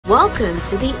Welcome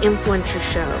to the Influencer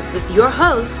Show with your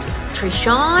host,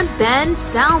 Trishawn Ben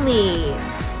Salmi.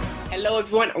 Hello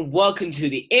everyone and welcome to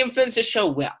the Influencer Show,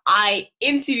 where I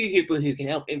interview people who can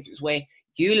help influence the way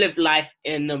you live life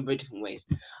in a number of different ways.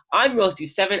 I'm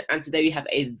Rosie7 and today we have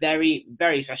a very,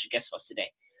 very special guest for us today.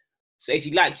 So if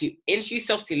you'd like to introduce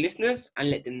yourself to your listeners and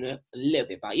let them know a little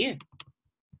bit about you.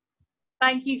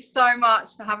 Thank you so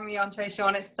much for having me on,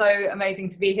 Trishawn. It's so amazing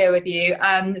to be here with you.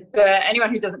 For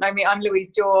anyone who doesn't know me, I'm Louise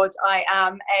George. I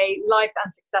am a life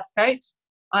and success coach.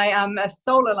 I am a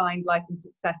soul-aligned life and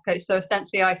success coach. So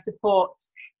essentially, I support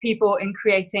people in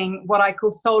creating what I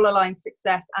call soul-aligned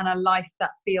success and a life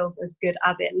that feels as good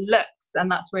as it looks.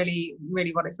 And that's really,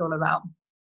 really what it's all about.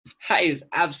 That is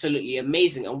absolutely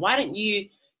amazing. And why don't you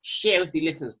share with the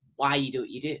listeners why you do what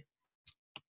you do?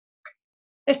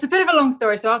 It's a bit of a long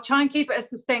story, so I'll try and keep it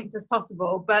as succinct as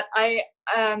possible. But I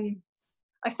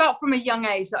felt from a young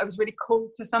age that I was really called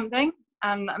to something,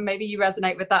 and maybe you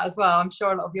resonate with that as well. I'm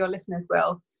sure a lot of your listeners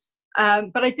will.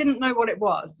 But I didn't know what it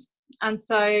was. And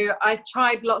so I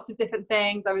tried lots of different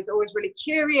things. I was always really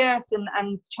curious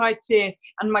and tried to,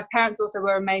 and my parents also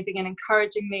were amazing in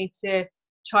encouraging me to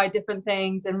try different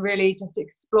things and really just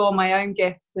explore my own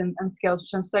gifts and skills,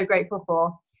 which I'm so grateful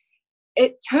for.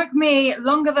 It took me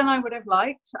longer than I would have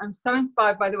liked. I'm so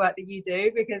inspired by the work that you do,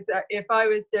 because if I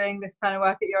was doing this kind of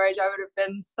work at your age, I would have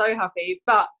been so happy.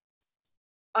 But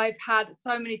I've had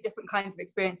so many different kinds of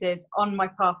experiences on my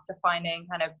path to finding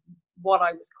kind of what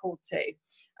I was called to.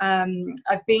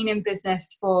 I've been in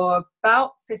business for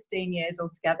about 15 years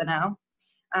altogether now.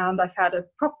 And I've had a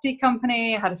property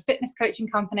company, I had a fitness coaching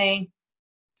company.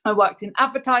 I worked in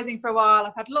advertising for a while.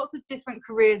 I've had lots of different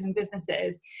careers and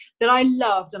businesses that I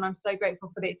loved, and I'm so grateful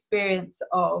for the experience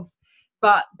of.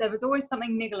 But there was always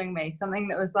something niggling me, something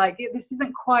that was like, this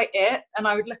isn't quite it. And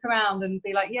I would look around and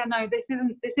be like, yeah, no, this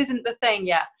isn't the thing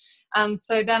yet. And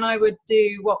so then I would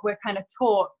do what we're kind of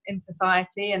taught in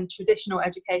society and traditional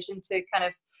education to kind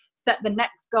of set the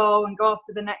next goal and go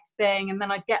after the next thing. And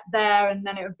then I'd get there and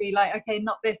then it would be like, okay,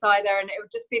 not this either. And it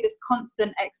would just be this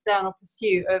constant external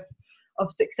pursuit of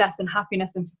success and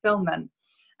happiness and fulfillment.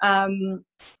 And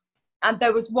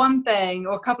there was one thing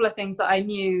or a couple of things that I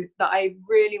knew that I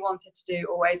really wanted to do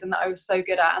always, and that I was so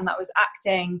good at, and that was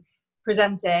acting,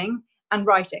 presenting, and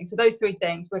writing. So those three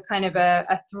things were kind of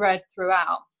a thread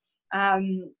throughout.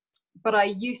 But I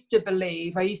used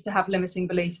to have limiting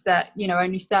beliefs that, you know,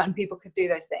 only certain people could do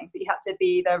those things, that you had to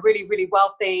be either really, really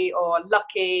wealthy or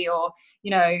lucky or,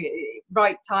 you know,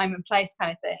 right time and place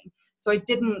kind of thing. So I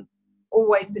didn't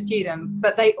always pursue them,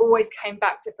 but they always came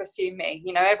back to pursue me.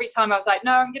 You know, every time I was like,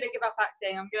 no, I'm going to give up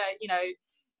acting. I'm going to, you know,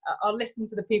 I'll listen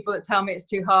to the people that tell me it's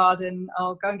too hard and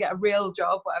I'll go and get a real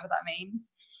job, whatever that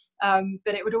means.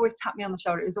 But it would always tap me on the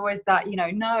shoulder. It was always that, you know,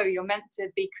 no, you're meant to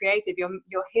be creative.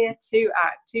 You're here to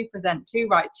act, to present, to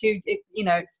write, to, you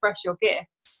know, express your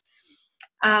gifts.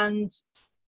 And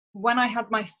when I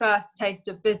had my first taste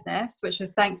of business, which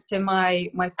was thanks to my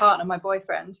partner, my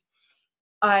boyfriend,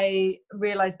 I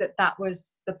realized that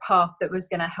was the path that was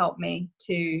going to help me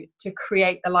to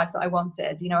create the life that I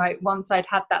wanted. You know, once I'd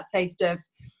had that taste of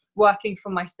working for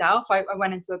myself, I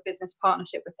went into a business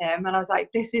partnership with him, and I was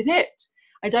like, this is it.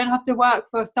 I don't have to work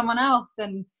for someone else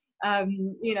and,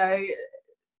 you know,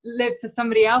 live for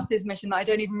somebody else's mission that I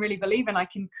don't even really believe in. I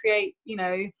can create, you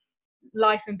know,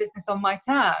 life and business on my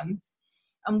terms.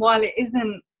 And while it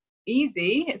isn't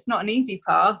easy, it's not an easy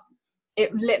path,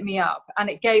 it lit me up, and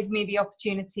it gave me the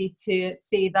opportunity to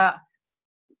see that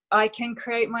I can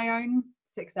create my own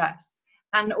success.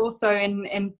 And also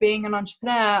in being an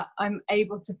entrepreneur, I'm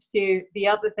able to pursue the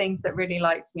other things that really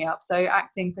lights me up. So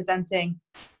acting, presenting,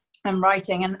 and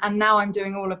writing. And now I'm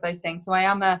doing all of those things. So I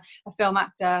am a film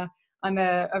actor, I'm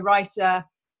a writer,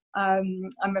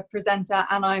 I'm a presenter,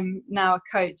 and I'm now a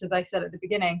coach, as I said at the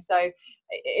beginning. So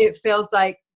it feels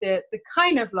like the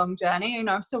kind of long journey. You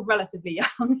know, I'm still relatively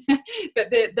young, but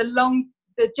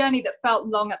the journey that felt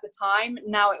long at the time,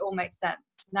 now it all makes sense.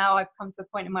 Now I've come to a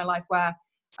point in my life where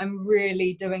I'm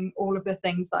really doing all of the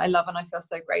things that I love, and I feel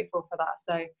so grateful for that.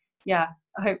 So yeah,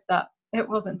 I hope that it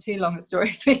wasn't too long a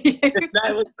story for you.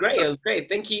 That was great. It was great.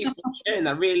 Thank you for sharing.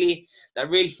 That really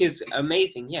is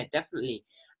amazing. Yeah, definitely.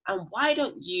 And why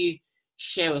don't you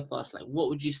share with us, like, what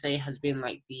would you say has been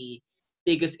like the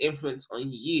biggest influence on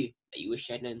you that you wish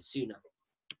I'd known sooner?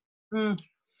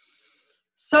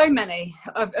 So many,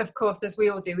 of course, as we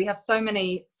all do. We have so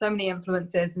many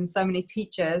influences and so many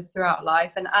teachers throughout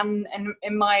life, and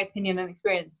in my opinion and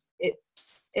experience,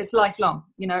 it's lifelong.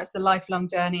 You know, it's a lifelong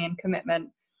journey and commitment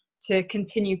to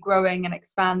continue growing and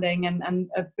expanding and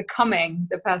becoming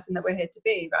the person that we're here to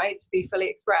be, right? To be fully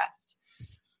expressed.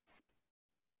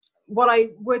 what I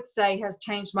would say has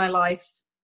changed my life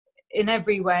in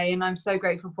every way, and I'm so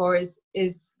grateful for,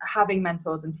 is having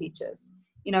mentors and teachers,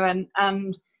 you know,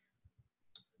 and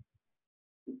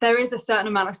there is a certain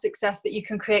amount of success that you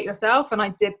can create yourself. And I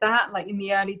did that, like in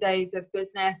the early days of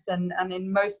business and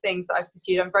in most things that I've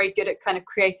pursued. I'm very good at kind of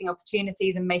creating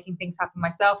opportunities and making things happen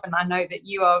myself. And I know that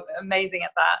you are amazing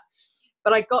at that.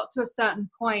 But I got to a certain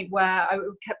point where I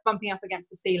kept bumping up against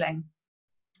the ceiling.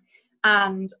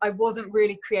 And I wasn't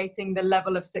really creating the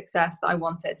level of success that I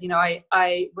wanted. You know,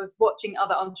 I was watching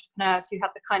other entrepreneurs who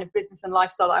had the kind of business and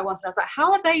lifestyle that I wanted. I was like,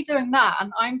 how are they doing that?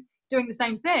 And I'm doing the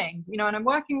same thing, you know, and I'm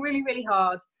working really, really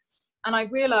hard. And I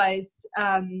realized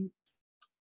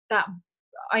that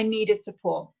I needed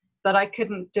support, that I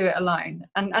couldn't do it alone.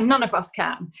 And none of us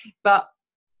can. But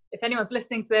if anyone's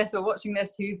listening to this or watching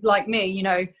this who's like me, you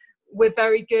know, we're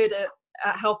very good at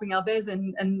helping others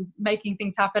and making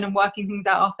things happen and working things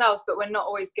out ourselves, but we're not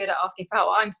always good at asking for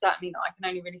help. I'm certainly not. I can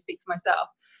only really speak for myself.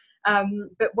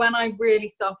 But when I really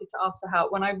started to ask for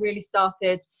help, when I really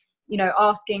started, you know,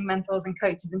 asking mentors and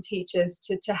coaches and teachers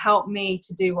to help me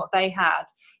to do what they had,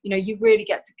 you know, you really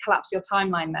get to collapse your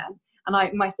timeline then.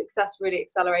 And my success really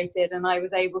accelerated, and I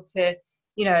was able to,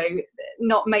 you know,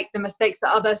 not make the mistakes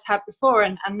that others had before.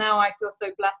 And now I feel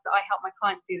so blessed that I help my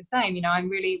clients do the same. You know, I'm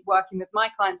really working with my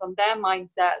clients on their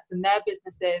mindsets and their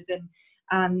businesses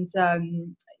and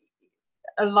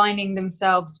aligning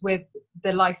themselves with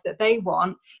the life that they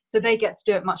want, so they get to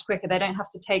do it much quicker. They don't have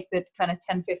to take the kind of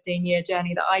 10-15 year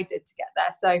journey that I did to get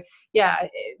there. So yeah,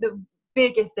 the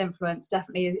biggest influence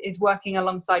definitely is working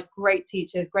alongside great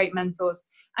teachers, great mentors,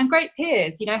 and great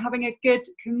peers, you know, having a good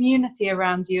community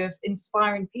around you of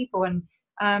inspiring people.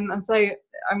 And so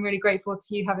I'm really grateful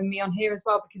to you having me on here as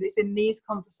well, because it's in these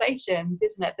conversations,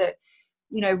 isn't it, that,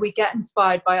 you know, we get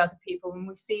inspired by other people and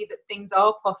we see that things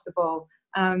are possible.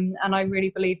 And I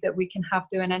really believe that we can have,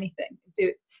 do,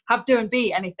 and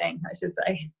be anything, I should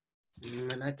say.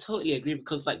 And I totally agree,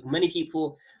 because like many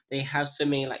people, they have so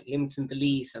many like limiting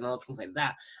beliefs and all things like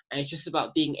that, and it's just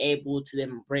about being able to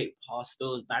then break past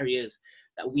those barriers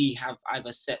that we have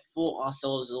either set for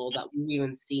ourselves or that we've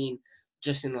even seen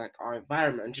just in like our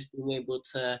environment, and just being able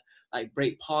to like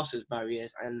break past those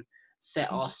barriers and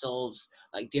set ourselves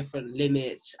like different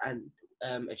limits and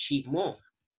achieve more.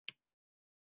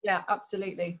 Yeah,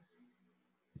 absolutely.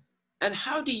 And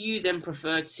how do you then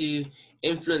prefer to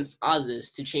influence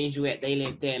others to change the way they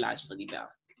live their lives for the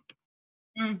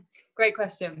better? Great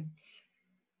question.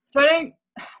 So I don't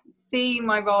see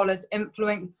my role as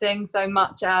influencing so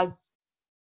much as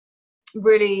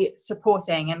really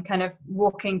supporting and kind of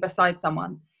walking beside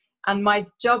someone. And my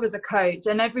job as a coach,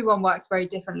 and everyone works very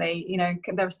differently, you know,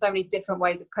 there are so many different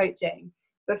ways of coaching.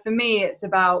 But for me, it's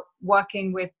about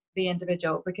working with the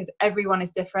individual, because everyone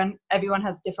is different. Everyone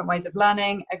has different ways of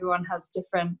learning. Everyone has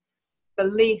different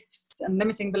beliefs and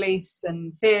limiting beliefs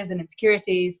and fears and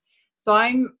insecurities. So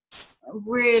I'm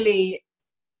really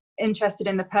interested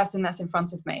in the person that's in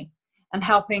front of me and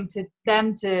helping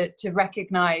them to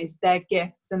recognize their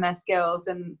gifts and their skills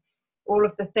and all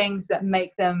of the things that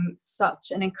make them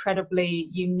such an incredibly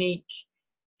unique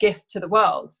gift to the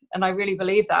world. And I really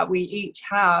believe that we each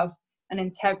have an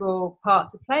integral part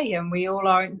to play, and we all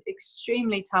are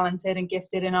extremely talented and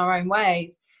gifted in our own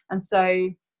ways. And so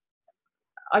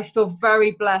I feel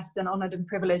very blessed and honored and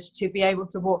privileged to be able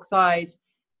to walk side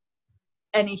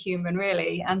any human,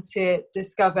 really, and to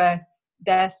discover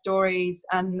their stories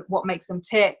and what makes them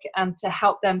tick, and to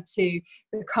help them to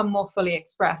become more fully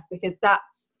expressed, because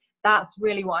that's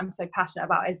really what I'm so passionate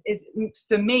about, is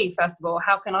for me, first of all,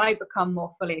 how can I become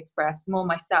more fully expressed, more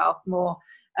myself, more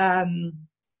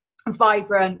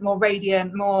vibrant, more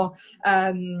radiant, more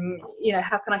you know,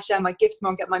 how can I share my gifts more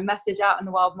and get my message out in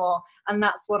the world more? And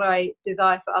that's what I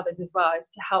desire for others as well, is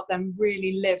to help them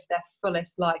really live their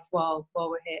fullest life while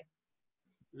we're here.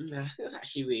 I think that's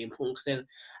actually really important, because then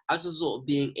as a result of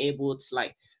being able to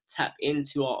like tap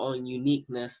into our own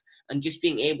uniqueness and just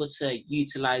being able to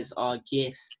utilize our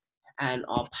gifts and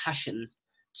our passions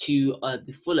to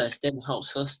the fullest, then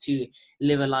helps us to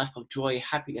live a life of joy,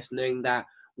 happiness, knowing that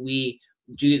we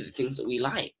do the things that we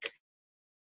like.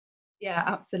 Yeah,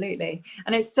 absolutely.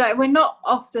 And it's we're not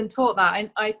often taught that.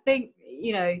 And I think,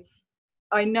 you know,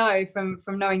 I know from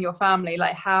knowing your family,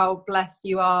 like how blessed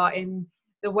you are in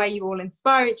the way you all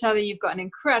inspire each other. You've got an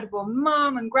incredible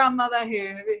mum and grandmother who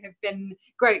have been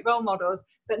great role models,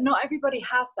 but not everybody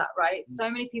has that, right? So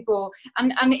many people,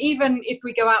 and even if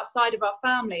we go outside of our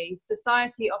families,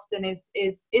 society often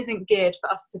isn't geared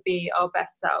for us to be our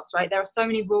best selves, right? There are so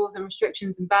many rules and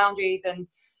restrictions and boundaries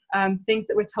and things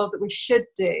that we're told that we should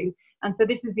do. And so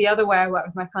this is the other way I work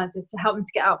with my clients, is to help them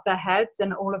to get out of their heads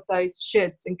and all of those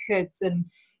shoulds and coulds and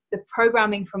the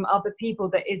programming from other people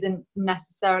that isn't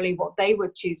necessarily what they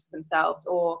would choose for themselves,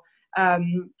 or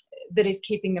that is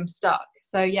keeping them stuck.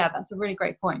 So yeah, that's a really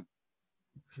great point.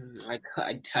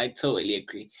 I totally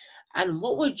agree. And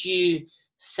what would you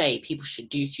say people should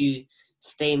do to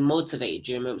stay motivated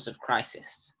during moments of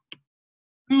crisis?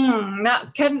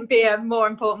 That couldn't be a more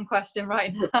important question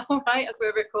right now, right, as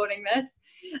we're recording this.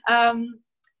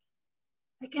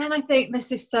 Again, I think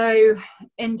this is so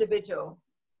individual.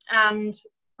 And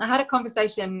I had a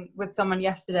conversation with someone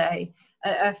yesterday,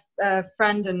 a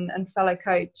friend and fellow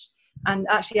coach. And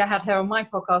actually I had her on my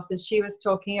podcast, and she was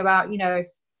talking about, you know,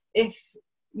 if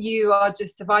you are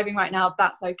just surviving right now,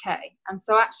 that's okay. And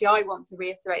so actually I want to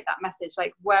reiterate that message,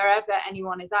 like wherever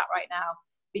anyone is at right now,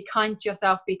 be kind to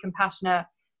yourself, be compassionate,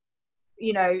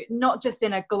 you know, not just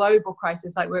in a global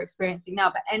crisis like we're experiencing now,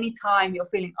 but anytime you're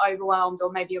feeling overwhelmed,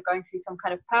 or maybe you're going through some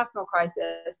kind of personal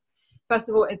crisis, first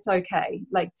of all, it's okay,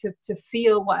 like to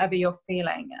feel whatever you're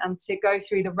feeling and to go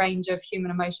through the range of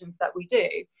human emotions that we do.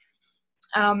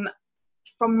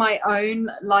 From my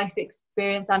own life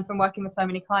experience and from working with so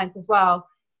many clients as well,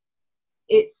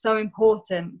 it's so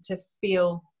important to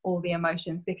feel all the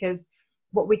emotions, because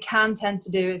what we can tend to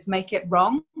do is make it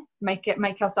wrong, make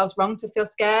ourselves wrong to feel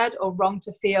scared, or wrong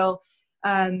to feel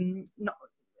not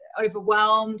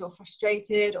overwhelmed or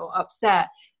frustrated or upset.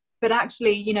 But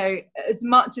actually, you know, as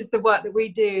much as the work that we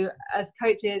do as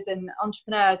coaches and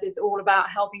entrepreneurs, it's all about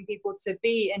helping people to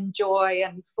be in joy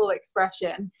and full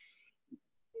expression.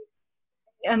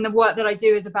 And the work that I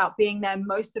do is about being there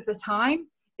most of the time.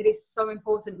 It is so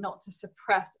important not to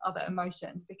suppress other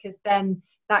emotions, because then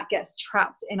that gets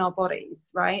trapped in our bodies,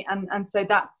 right? And so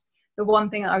that's the one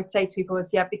thing that I would say to people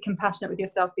is, yeah, be compassionate with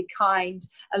yourself, be kind,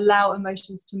 allow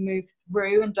emotions to move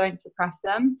through and don't suppress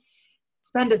them.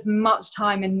 Spend as much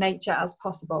time in nature as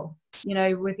possible, you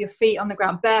know, with your feet on the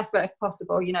ground, barefoot if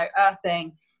possible, you know,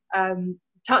 earthing,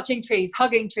 touching trees,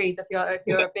 hugging trees if you're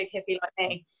a big hippie like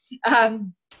me.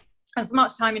 As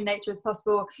much time in nature as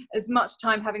possible, as much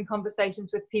time having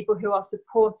conversations with people who are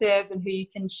supportive and who you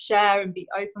can share and be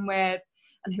open with,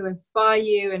 and who inspire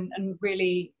you and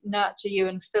really nurture you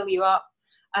and fill you up.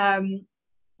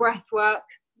 Breath work,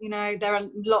 you know, there are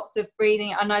lots of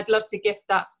breathing, and I'd love to gift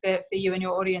that for you and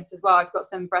your audience as well. I've got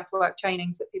some breath work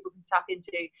trainings that people can tap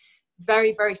into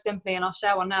very, very simply, and I'll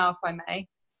share one now if I may.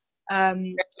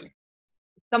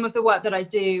 Some of the work that I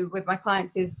do with my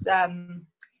clients is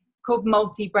called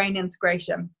multi-brain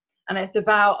integration, and it's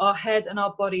about our head and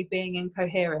our body being in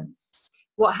coherence.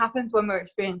 What happens when we're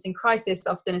experiencing crisis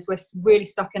often is we're really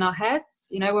stuck in our heads,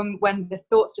 you know, when the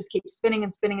thoughts just keep spinning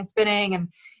and spinning and spinning, and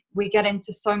we get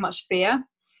into so much fear.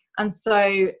 And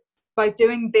so by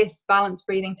doing this balanced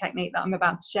breathing technique that I'm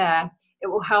about to share, it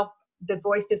will help the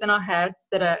voices in our heads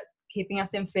that are keeping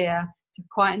us in fear to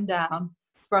quieten down,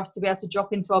 for us to be able to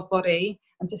drop into our body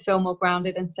and to feel more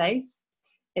grounded and safe.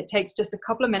 It takes just a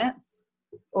couple of minutes,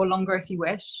 or longer if you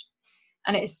wish.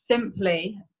 And it is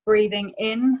simply breathing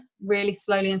in really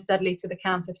slowly and steadily to the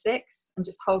count of 6, and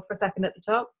just hold for a second at the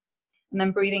top. And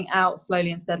then breathing out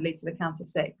slowly and steadily to the count of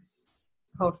 6.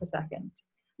 Hold for a second.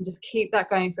 And just keep that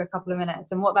going for a couple of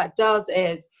minutes. And what that does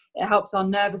is it helps our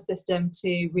nervous system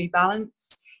to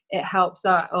rebalance. It helps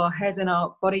our head and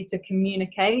our body to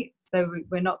communicate, so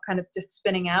we're not kind of just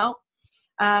spinning out.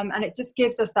 And it just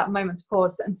gives us that moment to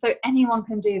pause. And so anyone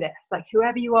can do this, like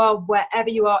whoever you are, wherever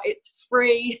you are, it's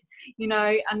free, you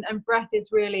know, and breath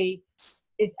is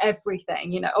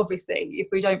everything, you know. Obviously if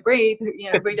we don't breathe,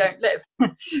 you know, we don't live.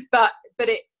 but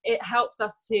it helps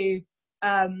us to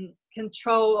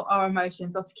control our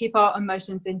emotions, or to keep our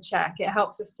emotions in check. It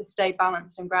helps us to stay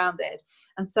balanced and grounded.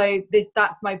 And so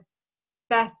that's my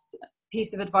best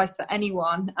piece of advice for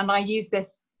anyone, and I use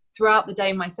this throughout the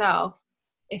day myself.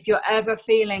 If you're ever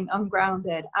feeling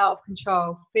ungrounded, out of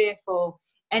control, fearful,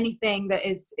 anything that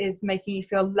is making you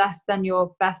feel less than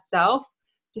your best self,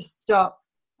 just stop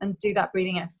and do that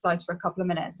breathing exercise for a couple of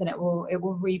minutes, and it will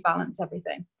rebalance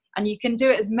everything. And you can do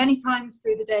it as many times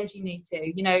through the day as you need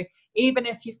to. You know, even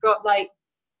if you've got like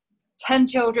 10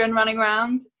 children running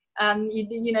around and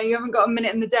you know you haven't got a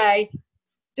minute in the day,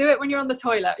 do it when you're on the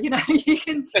toilet. You know, you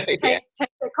can take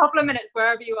a couple of minutes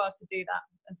wherever you are to do that.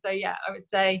 And so yeah, I would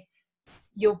say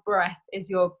your breath is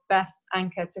your best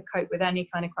anchor to cope with any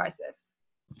kind of crisis.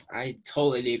 I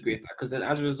totally agree with that, because then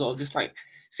as a result of just like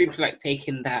simply like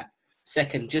taking that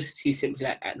second just to simply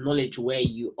like acknowledge where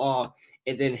you are,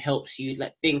 it then helps you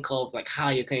like think of like how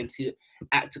you're going to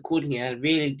act accordingly. And I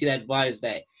really do advise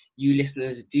that you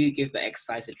listeners do give the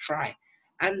exercise a try.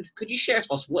 And could you share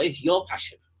with us, what is your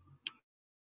passion?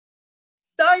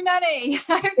 So many.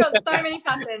 I've got so many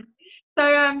passions.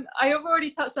 So I've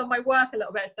already touched on my work a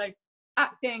little bit, so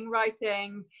acting,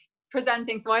 writing,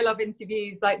 presenting. So I love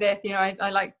interviews like this. You know, I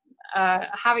like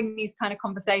having these kind of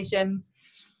conversations.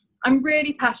 I'm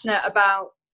really passionate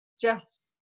about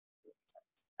just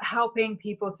helping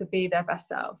people to be their best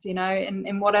selves, you know,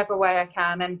 in whatever way I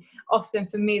can. And often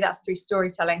for me, that's through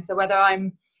storytelling. So whether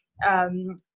I'm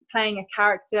playing a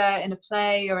character in a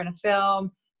play or in a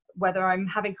film, whether I'm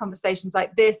having conversations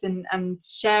like this and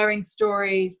sharing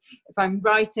stories, if I'm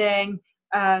writing,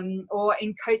 or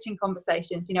in coaching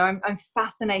conversations, you know, I'm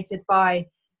fascinated by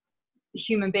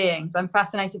human beings. I'm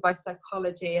fascinated by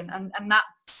psychology, and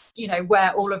that's, you know,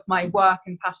 where all of my work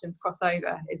and passions cross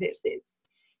over. Is it's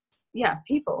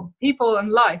people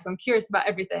and life. I'm curious about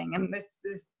everything, and this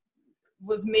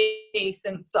was me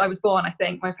since I was born. I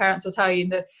think my parents will tell you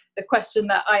the question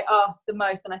that I ask the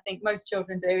most, and I think most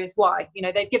children do, is why. You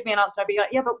know, they'd give me an answer, I'd be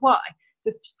like, yeah, but why?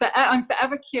 I'm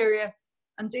forever curious,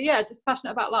 and just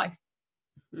passionate about life.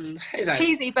 Exactly.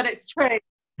 Cheesy, but it's true.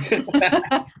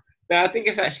 No, I think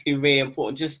it's actually really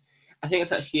important. I think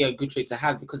it's actually a good trait to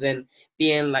have, because then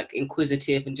being like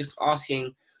inquisitive and just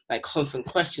asking like constant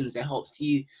questions, it helps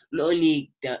you not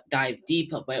only dive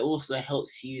deeper, but it also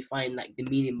helps you find like the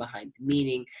meaning behind the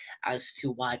meaning as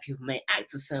to why people may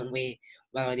act a certain way,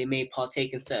 why they may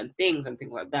partake in certain things and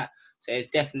things like that. So it's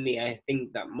definitely, I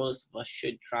think that most of us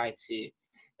should try to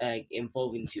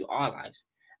involve into our lives.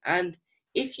 And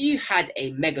if you had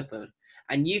a megaphone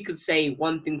and you could say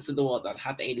one thing to the world that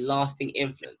have a lasting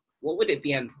influence, what would it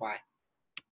be and why?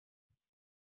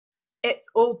 It's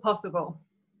all possible.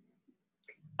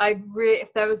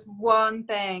 If there was one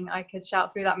thing I could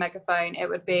shout through that megaphone, it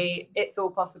would be, it's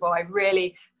all possible.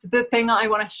 So the thing that I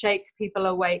want to shake people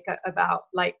awake about,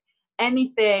 like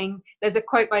anything, there's a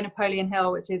quote by Napoleon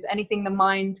Hill, which is, anything the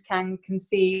mind can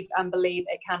conceive and believe,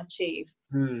 it can achieve.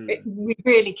 We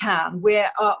really can. We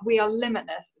are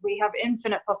limitless. We have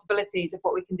infinite possibilities of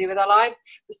what we can do with our lives.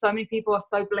 But so many people are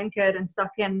so blinkered and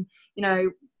stuck in, you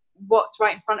know, what's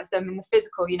right in front of them in the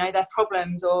physical, you know, their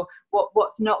problems or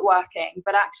what's not working.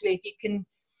 But actually, if you can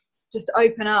just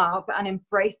open up and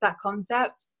embrace that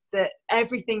concept that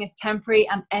everything is temporary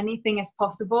and anything is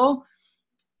possible,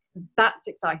 that's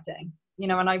exciting, you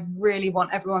know. And I really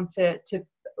want everyone to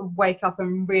wake up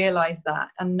and realize that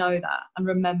and know that and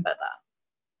remember that.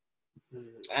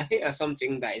 I think that's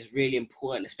something that is really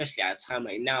important, especially at a time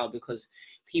like now, because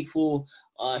people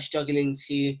are struggling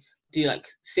to do like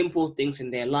simple things in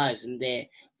their lives, and they're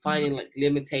finding like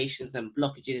limitations and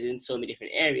blockages in so many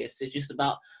different areas. So it's just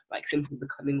about like simply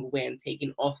becoming aware and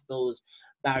taking off those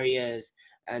barriers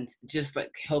and just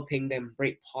like helping them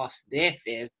break past their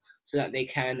fears so that they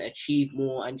can achieve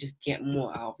more and just get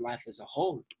more out of life as a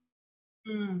whole.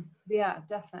 Yeah,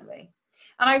 definitely.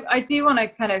 And I do want to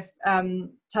kind of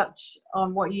touch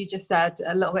on what you just said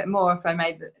a little bit more, if I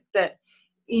may, that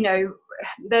you know,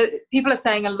 people are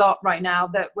saying a lot right now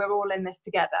that we're all in this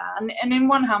together. And in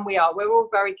one hand, we're all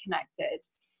very connected.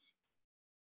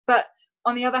 But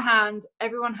on the other hand,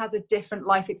 everyone has a different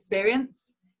life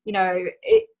experience. You know,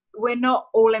 we're not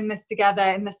all in this together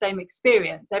in the same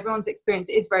experience. Everyone's experience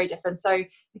is very different. So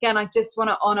again, I just want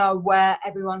to honor where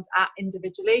everyone's at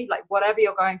individually. Like whatever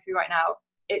you're going through right now,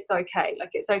 it's okay.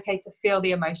 Like it's okay to feel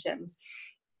the emotions.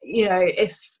 You know,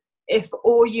 if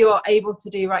all you're able to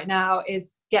do right now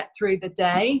is get through the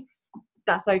day,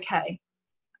 that's okay.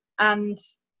 And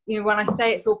you know, when I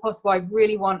say it's all possible, I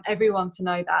really want everyone to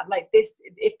know that, like, this,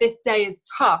 if this day is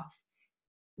tough,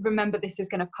 remember this is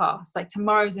going to pass. Like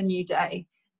tomorrow's a new day.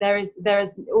 There is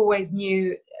always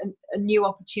a new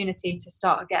opportunity to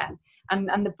start again.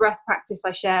 And the breath practice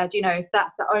I shared, you know, if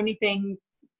that's the only thing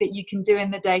that you can do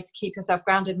in the day to keep yourself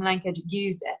grounded and anchored,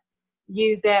 use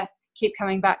it. Keep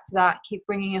coming back to that. Keep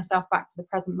bringing yourself back to the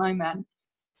present moment,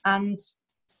 and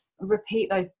repeat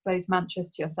those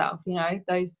mantras to yourself. You know,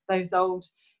 those old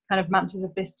kind of mantras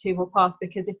of this too will pass.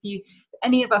 Because if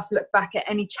any of us look back at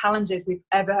any challenges we've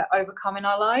ever overcome in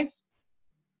our lives,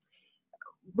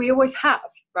 we always have,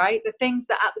 right? The things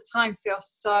that at the time feel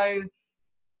so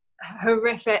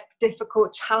horrific,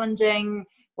 difficult, challenging,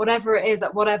 whatever it is,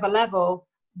 at whatever level,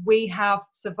 we have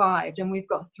survived and we've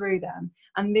got through them.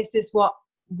 And this is what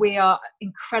we are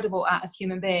incredible at as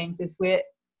human beings, is we're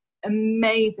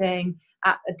amazing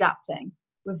at adapting.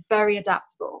 We're very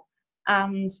adaptable,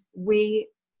 and we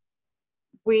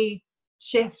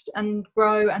shift and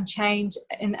grow and change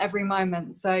in every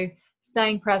moment. So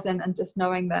staying present and just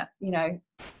knowing that, you know,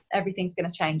 everything's going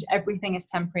to change. Everything is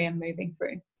temporary and moving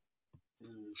through.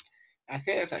 I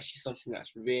think that's actually something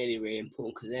that's really, really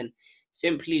important, because then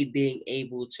simply being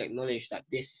able to acknowledge that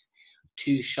this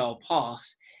too shall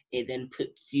pass, it then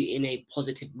puts you in a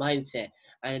positive mindset,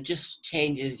 and it just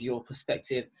changes your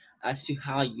perspective as to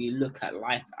how you look at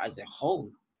life as a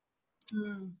whole.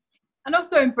 And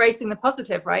also embracing the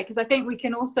positive, right? Because I think we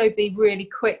can also be really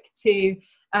quick to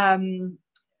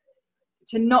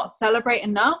not celebrate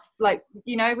enough. Like,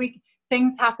 you know,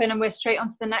 things happen and we're straight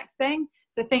onto the next thing.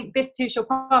 So I think this too shall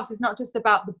pass is not just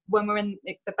about when we're in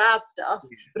the bad stuff,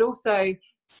 but also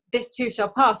this too shall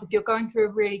pass. If you're going through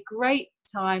a really great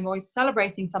time or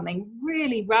celebrating something,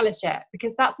 really relish it,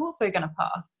 because that's also going to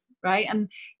pass, right? And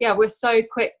yeah, we're so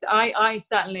quick. I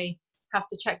certainly have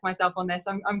to check myself on this.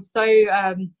 I'm so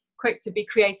quick to be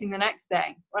creating the next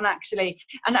thing when actually.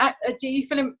 And do you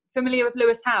feel familiar with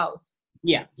Lewis Howes?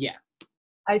 Yeah.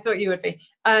 I thought you would be.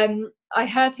 I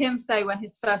heard him say when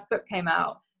his first book came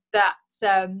out that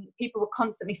people were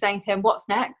constantly saying to him, "What's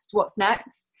next? What's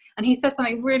next?" And he said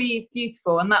something really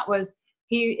beautiful, and that was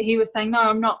he was saying, "No,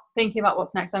 I'm not thinking about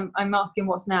what's next. I'm asking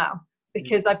what's now,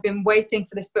 because I've been waiting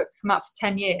for this book to come out for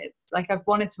 10 years. Like, I've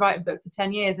wanted to write a book for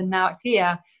 10 years, and now it's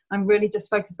here. I'm really just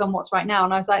focused on what's right now."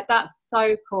 And I was like, that's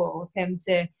so cool of him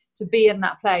to be in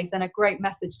that place, and a great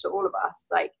message to all of us.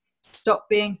 Like, stop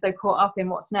being so caught up in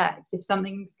what's next. If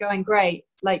something's going great,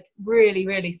 like, really,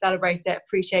 really celebrate it,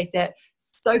 appreciate it,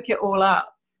 soak it all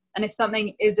up. And if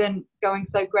something isn't going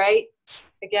so great,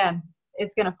 again,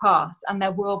 it's going to pass, and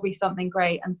there will be something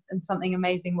great, and something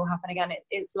amazing will happen again.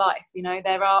 It's life, you know,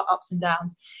 there are ups and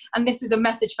downs. And this is a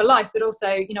message for life, but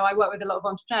also, you know, I work with a lot of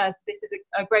entrepreneurs. This is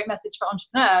a great message for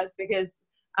entrepreneurs, because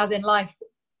as in life,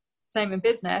 same in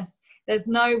business, there's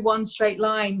no one straight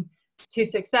line to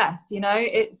success. You know,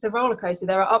 it's a roller coaster.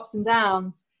 There are ups and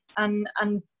downs, and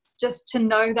just to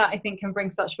know that, I think, can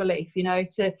bring such relief. You know,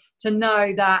 to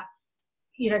know that,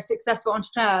 you know, successful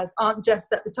entrepreneurs aren't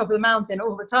just at the top of the mountain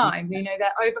all the time. You know,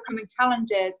 they're overcoming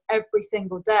challenges every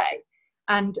single day,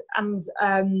 and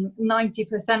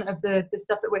 90% of the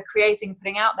stuff that we're creating and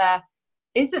putting out there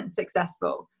isn't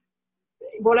successful,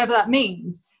 whatever that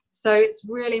means. So it's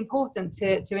really important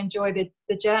to enjoy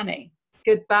the journey,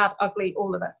 good, bad, ugly,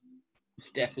 all of it.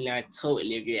 Definitely, I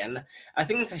totally agree, and I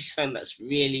think that's something that's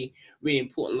really, really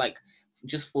important. Like,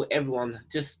 just for everyone,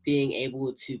 just being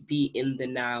able to be in the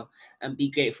now and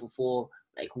be grateful for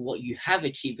like what you have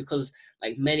achieved, because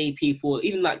like many people,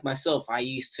 even like myself, I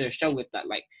used to struggle with that.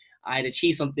 Like, I'd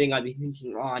achieve something, I'd be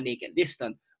thinking, oh, I need to get this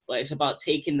done, but it's about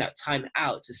taking that time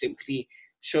out to simply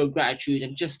show gratitude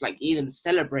and just like even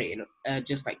celebrating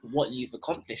just like what you've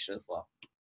accomplished so far.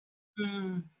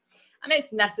 And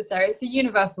it's necessary. It's a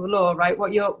universal law, right?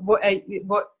 What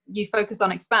you focus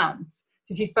on expands.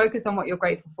 So if you focus on what you're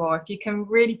grateful for, if you can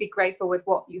really be grateful with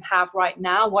what you have right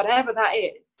now, whatever that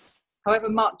is, however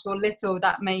much or little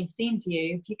that may seem to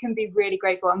you, if you can be really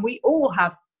grateful, and we all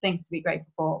have things to be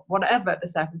grateful for, whatever the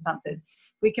circumstances,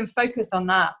 we can focus on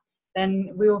that,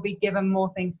 then we will be given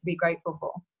more things to be grateful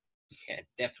for. Yeah,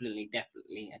 definitely.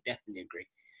 I definitely agree.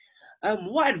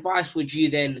 What advice would you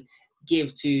then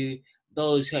give to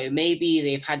those who maybe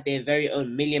they've had their very own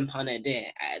 £1 million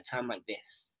idea at a time like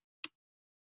this?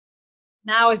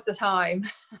 Now is the time.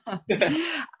 I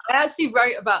actually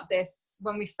wrote about this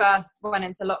when we first went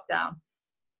into lockdown.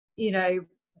 You know,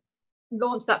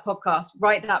 launch that podcast,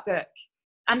 write that book.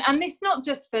 And it's not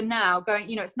just for now going,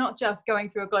 you know, it's not just going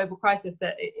through a global crisis,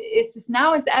 that it's just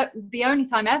now is the only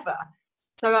time ever.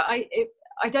 So I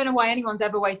don't know why anyone's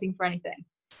ever waiting for anything.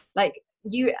 Like,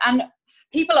 you and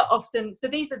people are often, so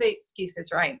these are the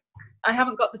excuses, right? I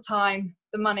haven't got the time,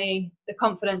 the money, the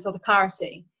confidence, or the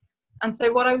clarity. And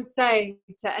so what I would say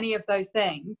to any of those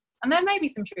things, and there may be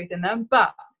some truth in them,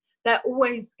 but they're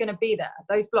always going to be there,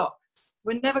 those blocks.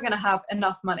 We're never going to have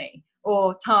enough money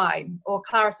or time or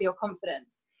clarity or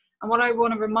confidence. And what I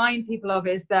want to remind people of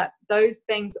is that those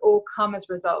things all come as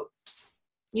results.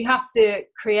 You have to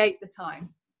create the time.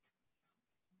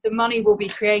 The money will be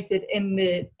created in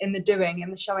the doing,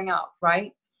 in the showing up,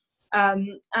 right?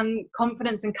 And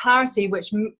confidence and clarity,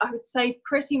 which I would say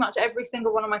pretty much every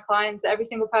single one of my clients, every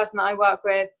single person that I work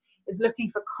with is looking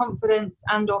for confidence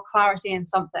and or clarity in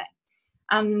something.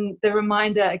 And the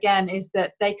reminder again is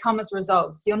that they come as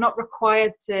results. You're not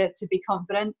required to be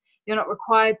confident. You're not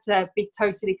required to be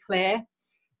totally clear.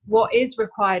 What is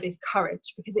required is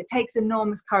courage, because it takes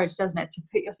enormous courage, doesn't it, to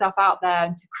put yourself out there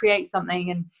and to create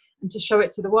something and to show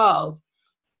it to the world.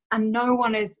 And no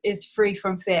one is free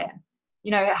from fear.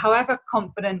 You know, however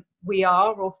confident we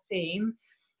are or seem,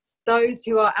 those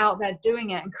who are out there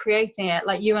doing it and creating it,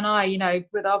 like you and I, you know,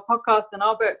 with our podcasts and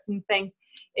our books and things,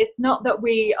 it's not that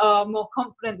we are more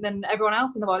confident than everyone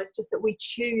else in the world. It's just that we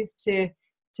choose to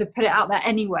put it out there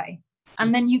anyway.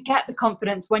 And then you get the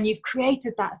confidence when you've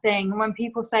created that thing. And when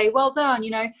people say, well done, you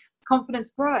know,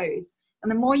 confidence grows. And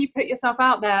the more you put yourself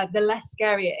out there, the less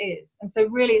scary it is. And so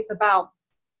really it's about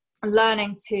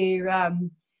learning to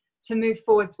to move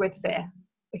forwards with fear,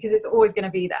 because it's always going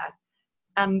to be there.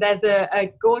 And there's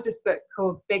a gorgeous book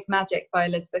called Big Magic by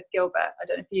Elizabeth Gilbert. I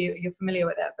don't know if you're familiar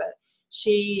with it, but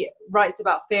she writes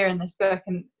about fear in this book,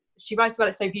 and she writes about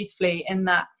it so beautifully in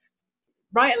that,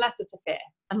 write a letter to fear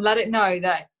and let it know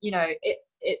that, you know,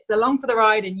 it's along for the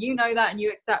ride, and you know that and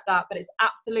you accept that, but it's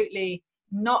absolutely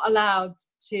not allowed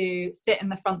to sit in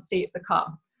the front seat of the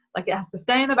car. Like, it has to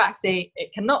stay in the back seat.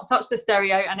 It cannot touch the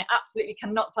stereo, and it absolutely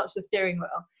cannot touch the steering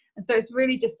wheel. And so it's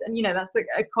really just, and you know, that's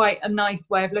quite a nice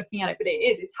way of looking at it, but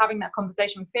it's having that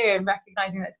conversation with fear and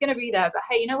recognizing that it's going to be there. But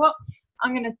hey, you know what?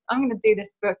 I'm going to do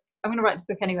this book. I'm going to write this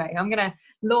book anyway. I'm going to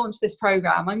launch this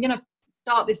program. I'm going to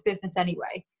start this business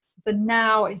anyway. So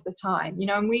now is the time, you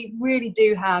know, and we really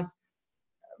do have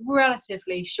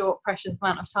relatively short, precious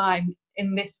amount of time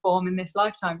in this form, in this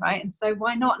lifetime, right? And so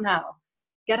why not now?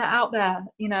 Get it out there,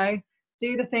 you know,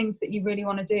 do the things that you really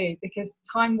want to do, because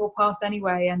time will pass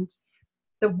anyway. And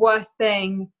the worst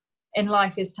thing in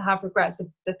life is to have regrets of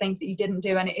the things that you didn't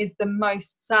do. And it is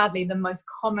sadly, the most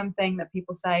common thing that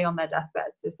people say on their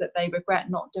deathbeds is that they regret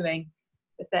not doing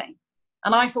the thing.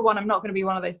 And I, for one, I'm not going to be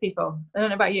one of those people. I don't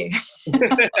know about you.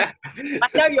 I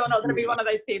know you're not going to be one of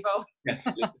those people.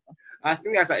 Definitely. I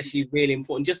think that's actually really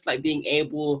important. Just like being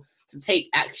able to take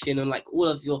action on like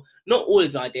not all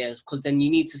of your ideas, because then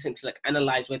you need to simply like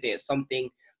analyze whether it's something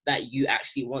that you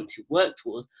actually want to work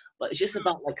towards. But it's just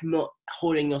about like not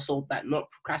holding yourself back, not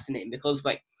procrastinating, because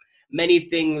like many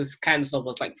things can stop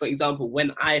us. Like, for example,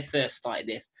 when I first started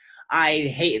this,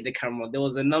 I hated the camera. There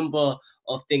was a number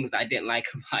of things that I didn't like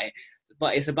about it,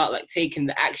 but it's about like taking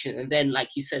the action, and then, like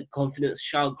you said, confidence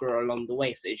shall grow along the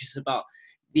way. So it's just about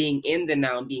being in the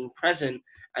now and being present,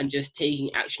 and just taking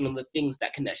action on the things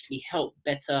that can actually help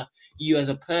better you as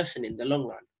a person in the long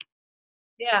run.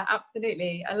 Yeah,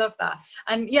 absolutely. I love that.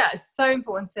 And yeah, it's so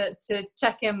important to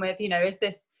check in with, you know, is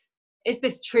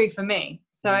this true for me?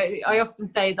 So I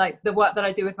often say, like, the work that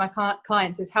I do with my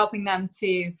clients is helping them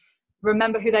to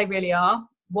remember who they really are,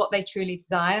 what they truly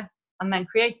desire, and then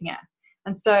creating it.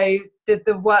 And so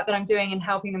the work that I'm doing and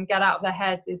helping them get out of their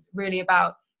heads is really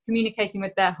about communicating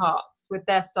with their hearts, with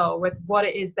their soul, with what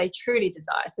it is they truly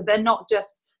desire. So they're not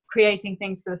just creating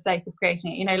things for the sake of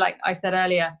creating it. You know, like I said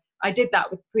earlier, I did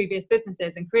that with previous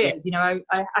businesses and careers. You know,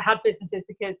 I had businesses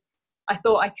because I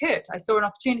thought I could. I saw an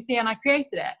opportunity and I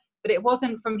created it. But it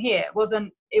wasn't from here. It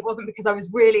wasn't because I was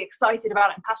really excited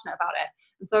about it and passionate about it.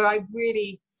 And so I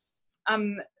really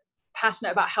am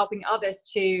passionate about helping others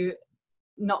to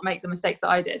not make the mistakes that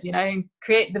I did, you know, and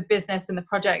create the business and the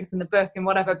project and the book and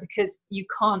whatever, because you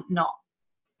can't not.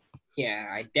 Yeah,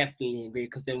 I definitely agree,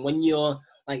 because then when you're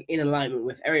like in alignment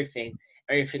with everything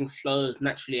flows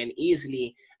naturally and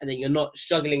easily, and then you're not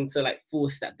struggling to like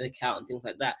force that book out and things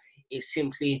like that. It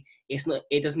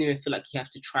doesn't even feel like you have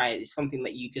to try it. It's something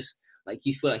that you just like,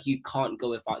 you feel like you can't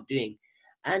go without doing.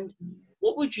 And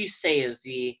what would you say is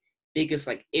the biggest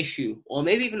like issue, or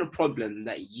maybe even a problem,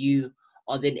 that you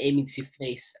are then aiming to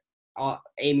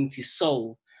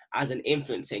solve as an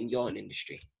influencer in your own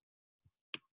industry?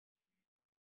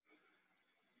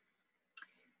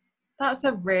 That's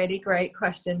a really great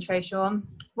question, Trayshawn.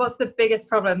 What's the biggest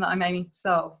problem that I'm aiming to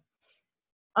solve?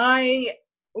 I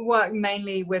work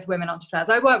mainly with women entrepreneurs.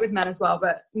 I work with men as well,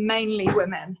 but mainly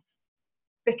women,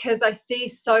 because I see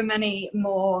so many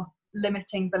more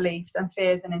limiting beliefs and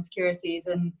fears and insecurities,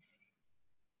 and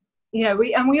you know,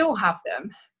 we all have them,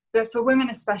 but for women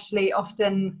especially,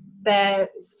 often they're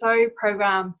so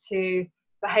programmed to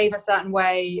behave a certain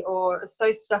way, or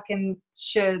so stuck in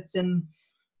shoulds and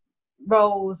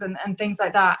roles and things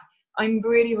like that. I'm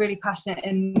really, really passionate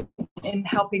in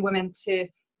helping women to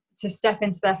step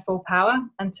into their full power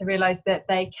and to realize that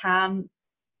they can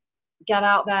get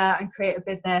out there and create a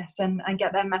business and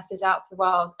get their message out to the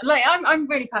world. Like, I'm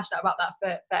really passionate about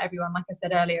that for everyone. Like I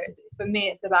said earlier, for me,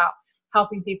 it's about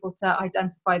helping people to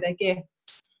identify their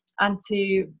gifts and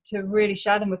to really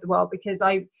share them with the world. Because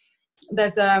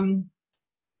there's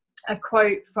a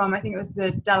quote from, I think it was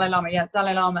the Dalai Lama. Yeah,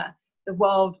 Dalai Lama. The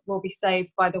world will be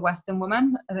saved by the Western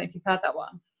woman. I don't know if you've heard that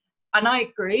one. And I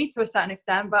agree to a certain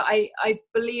extent, but I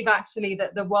believe actually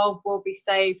that the world will be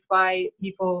saved by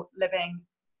people living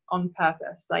on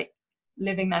purpose, like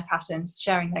living their passions,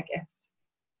 sharing their gifts.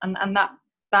 And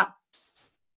that's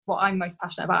what I'm most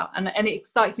passionate about. And it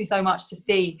excites me so much to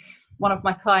see one of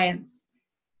my clients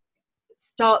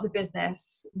start the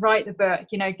business, write the book,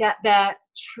 you know, get their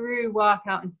true work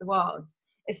out into the world,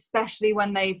 especially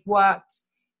when they've worked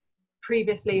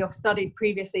previously or studied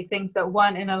previously things that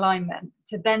weren't in alignment,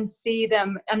 to then see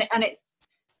them, and it's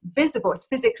visible, it's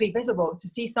physically visible, to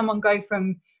see someone go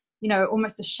from, you know,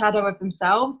 almost a shadow of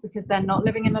themselves because they're not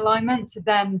living in alignment, to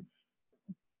then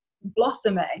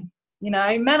blossoming,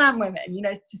 men and women,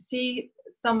 to see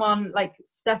someone like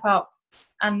step up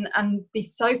and be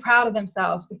so proud of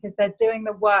themselves because they're doing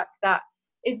the work that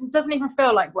doesn't even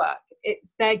feel like work.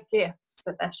 It's their gifts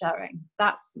that they're sharing.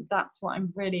 That's what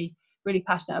I'm really, really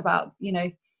passionate about,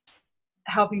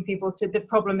 helping people the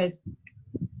problem is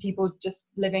people just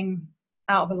living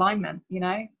out of alignment,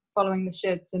 following the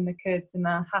shoulds and the coulds and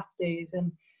the have tos.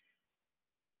 And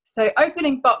so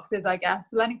opening boxes, I guess,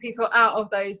 letting people out of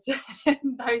those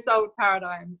those old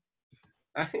paradigms.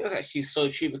 I think that's actually so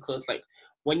true, because like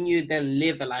when you then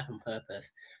live a life on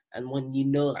purpose and when you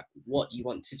know like what you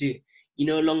want to do, you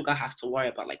no longer have to worry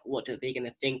about like what are they going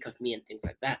to think of me and things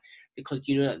like that, because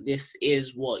you know that this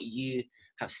is what you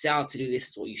have set out to do, this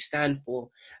is what you stand for,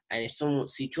 and if someone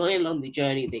wants to join along the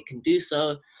journey, they can do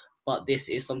so, but this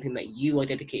is something that you are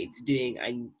dedicated to doing,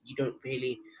 and you don't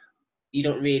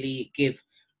really give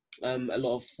a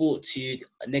lot of thought to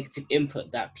a negative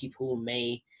input that people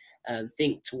may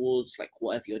think towards like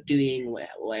whatever you're doing,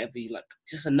 whatever you like,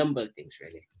 just a number of things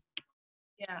really.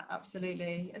 Yeah,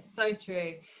 absolutely. It's so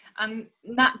true. And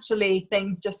naturally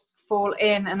things just fall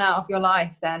in and out of your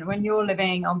life then when you're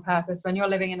living on purpose, when you're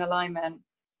living in alignment.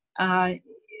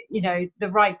 The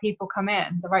right people come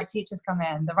in, the right teachers come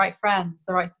in, the right friends,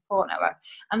 the right support network,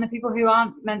 and the people who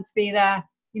aren't meant to be there,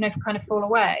 kind of fall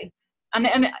away. And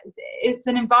it's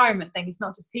an environment thing. It's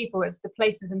not just people, it's the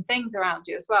places and things around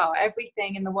you as well.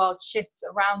 Everything in the world shifts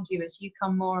around you as you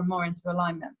come more and more into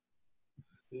alignment.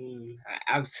 I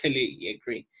absolutely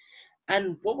agree.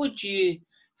 And what would you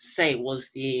say was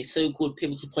the so-called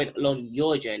pivotal point along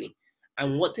your journey,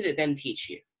 and what did it then teach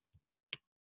you?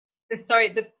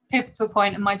 The pivotal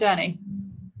point in my journey.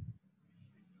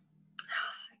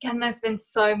 Again, there's been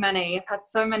so many. I've had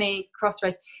so many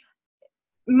crossroads.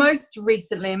 Most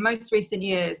recently, in most recent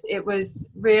years, it was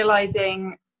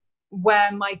realizing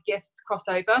where my gifts cross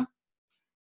over.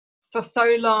 For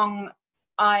so long,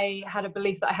 I had a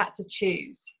belief that I had to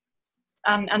choose,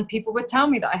 and people would tell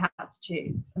me that I had to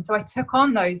choose, and so I took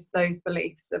on those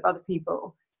beliefs of other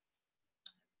people.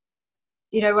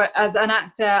 As an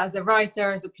actor, as a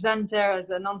writer, as a presenter,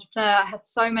 as an entrepreneur, I had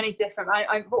so many different.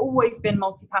 I've always been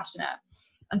multi-passionate,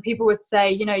 and people would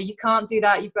say, you can't do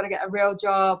that. You've got to get a real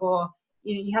job, or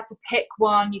you have to pick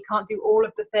one. You can't do all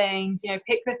of the things.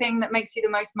 Pick the thing that makes you the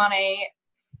most money.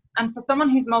 And for someone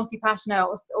who's multi-passionate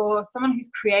or someone who's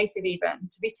creative even,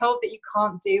 to be told that you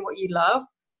can't do what you love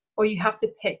or you have to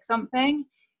pick something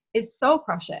is soul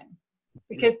crushing,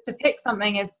 because to pick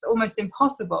something is almost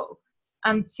impossible.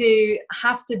 And to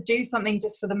have to do something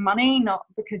just for the money, not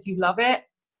because you love it,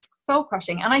 soul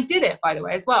crushing. And I did it, by the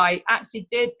way, as well. I actually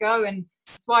did go, and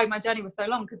that's why my journey was so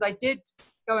long, because I did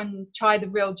go and try the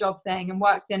real job thing and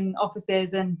worked in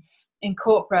offices and in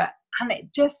corporate, and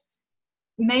it just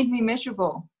made me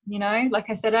miserable. Like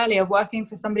I said earlier, working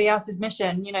for somebody else's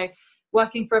mission,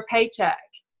 working for a paycheck,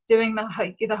 doing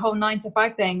the whole 9 to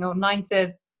 5 thing, or 9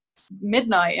 to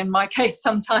midnight in my case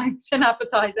sometimes in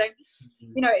advertising.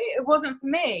 It wasn't for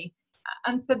me.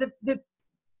 And so the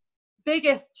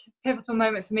biggest pivotal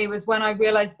moment for me was when I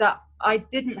realized that I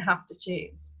didn't have to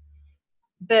choose,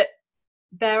 that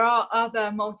there are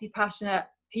other multi-passionate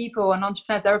people and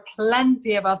entrepreneurs. There are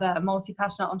plenty of other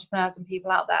multi-passionate entrepreneurs and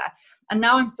people out there, and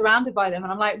now I'm surrounded by them,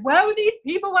 and I'm like, where were these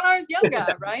people when I was younger?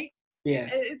 Right? Yeah.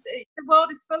 The world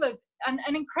is full of and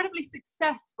incredibly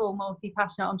successful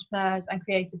multi-passionate entrepreneurs and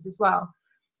creatives as well.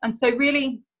 And so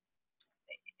really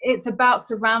it's about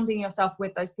surrounding yourself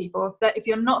with those people. That if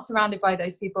you're not surrounded by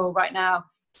those people right now,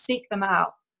 seek them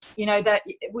out. That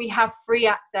we have free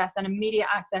access and immediate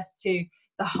access to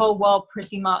the whole world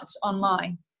pretty much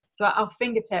online. So at our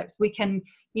fingertips, we can,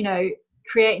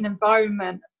 create an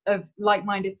environment of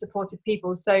like-minded, supportive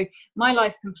people. So my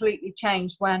life completely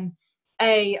changed when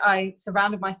I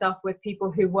surrounded myself with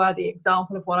people who were the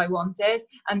example of what I wanted,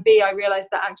 and B, I realized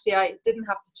that actually I didn't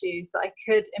have to choose, that I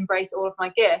could embrace all of my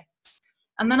gifts.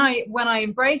 And then when I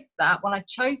embraced that, when I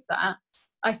chose that,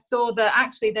 I saw that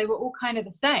actually they were all kind of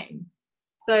the same.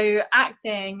 So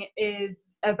acting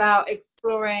is about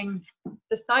exploring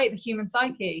the human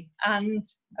psyche, and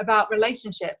about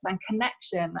relationships and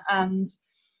connection and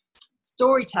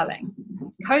storytelling.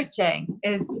 Coaching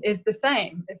is the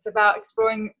same. It's about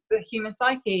exploring the human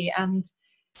psyche and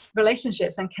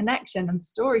relationships and connection and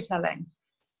storytelling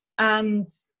and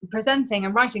presenting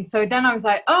and writing. So then I was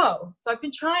like, so I've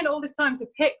been trying all this time to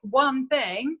pick one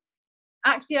thing.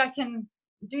 Actually, I can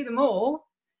do them all,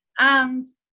 and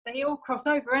they all cross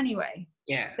over anyway.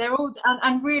 Yeah. They're all,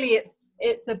 and really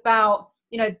it's about,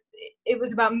 it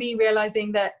was about me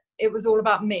realizing that it was all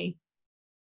about me.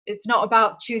 It's not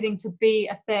about choosing to be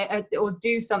a thing or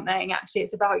do something. Actually,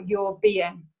 it's about your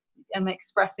being. and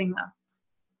expressing that.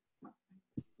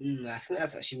 I think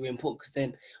that's actually really important, because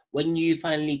then when you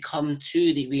finally come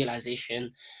to the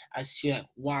realization as to like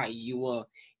why you were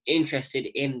interested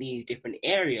in these different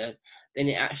areas, then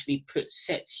it actually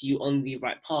sets you on the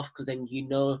right path, because then you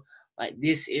know, like,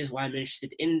 this is why I'm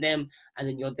interested in them, and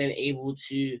then you're then able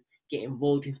to get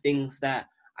involved in things that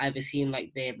either seem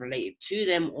like they're related to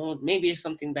them, or maybe it's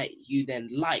something that you then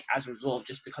like, as a result of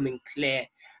just becoming clear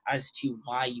as to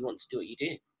why you want to do what you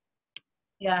do.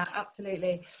 Yeah,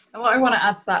 absolutely. And what I want to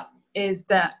add to that is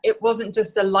that it wasn't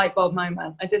just a light bulb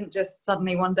moment. I didn't just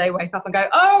suddenly one day wake up and go,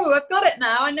 oh, I've got it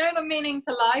now. I know the meaning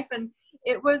to life. And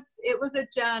it was a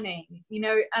journey, you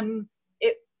know, and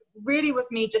it really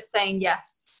was me just saying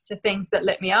yes to things that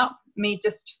lit me up. Me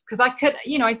just, because I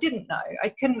didn't know. I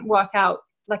couldn't work out.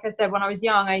 Like I said, when I was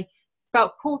young, I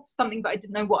felt called to something, but I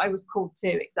didn't know what I was called to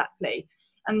exactly.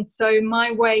 And so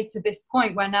my way to this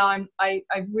point where now I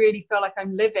really feel like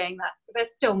I'm living that,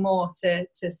 there's still more to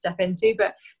step into,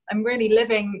 but I'm really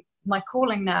living my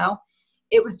calling now.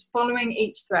 It was following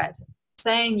each thread,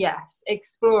 saying yes,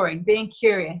 exploring, being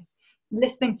curious,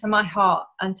 listening to my heart,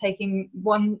 and taking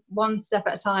one step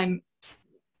at a time,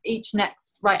 each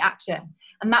next right action.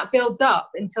 And that builds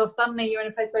up until suddenly you're in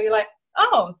a place where you're like,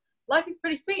 oh, life is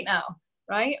pretty sweet now.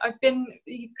 Right, I've been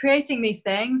creating these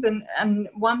things, and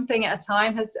one thing at a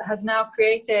time has now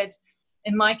created,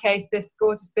 in my case, this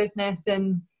gorgeous business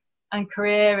and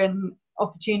career and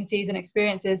opportunities and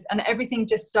experiences, and everything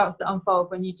just starts to unfold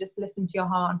when you just listen to your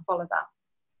heart and follow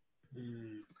that.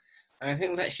 And I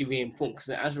think it's actually really important, because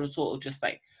as a result of just,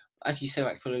 like, as you say,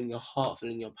 like, following your heart,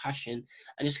 following your passion,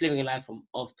 and just living a life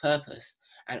of purpose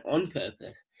and on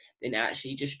purpose, then it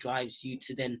actually just drives you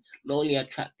to then not only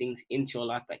attract things into your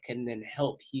life that can then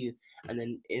help you and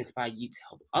then inspire you to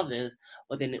help others,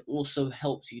 but then it also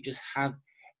helps you just have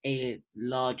a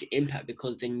large impact,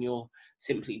 because then you're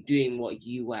simply doing what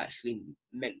you were actually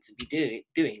meant to be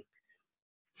doing.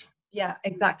 Yeah,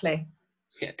 exactly.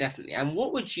 Yeah, definitely. And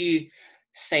what would you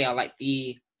say are, like,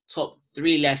 the top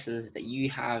 3 lessons that you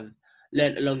have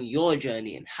learned along your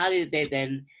journey, and how did they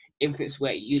then influence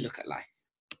where you look at life?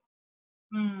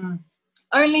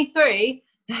 Only 3.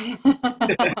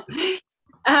 The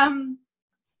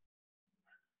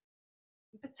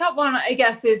top one, I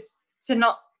guess, is to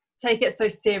not take it so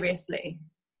seriously.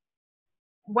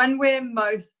 When we're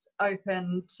most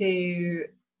open to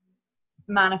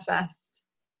manifest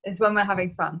is when we're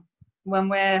having fun, when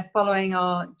we're following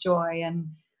our joy and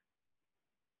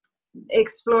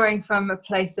exploring from a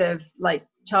place of like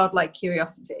childlike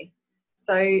curiosity.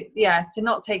 So yeah, to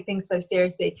not take things so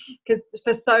seriously, because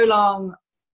for so long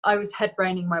I was head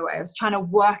braining my way. I was trying to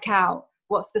work out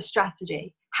what's the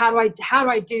strategy, how do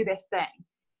I do this thing.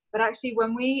 But actually,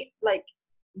 when we like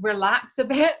relax a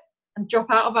bit and drop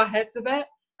out of our heads a bit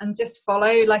and just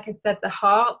follow, like I said, the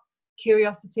heart,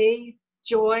 curiosity,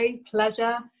 joy,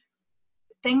 pleasure,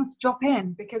 things drop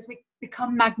in, because we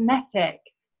become magnetic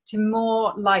to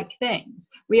more like things.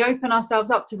 We open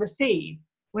ourselves up to receive.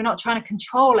 We're not trying to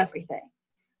control everything,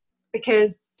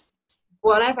 because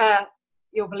whatever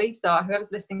your beliefs are,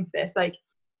 whoever's listening to this, like,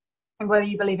 and whether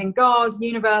you believe in God,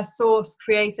 universe, source,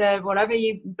 creator, whatever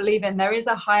you believe in, there is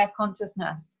a higher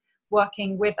consciousness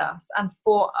working with us and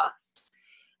for us.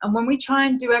 And when we try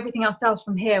and do everything ourselves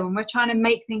from here, when we're trying to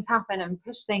make things happen and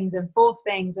push things and force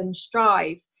things and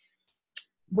strive,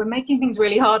 we're making things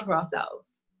really hard for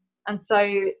ourselves. And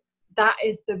so that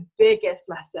is the biggest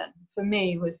lesson for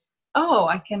me, was, oh,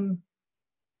 I can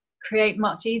create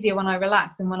much easier when I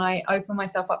relax and when I open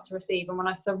myself up to receive, and when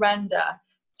I surrender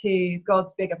to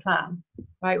God's bigger plan,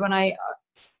 right? When I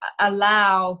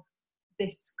allow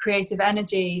this creative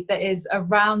energy that is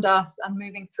around us and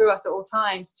moving through us at all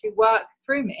times to work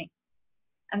through me.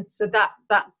 And so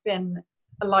that's been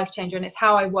a life changer, and it's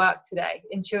how I work today.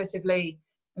 Intuitively,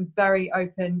 I'm very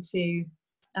open to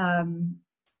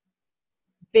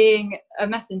being a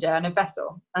messenger and a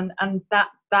vessel, and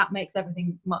that makes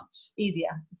everything much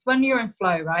easier. It's when you're in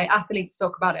flow, right? Athletes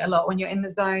talk about it a lot. When you're in the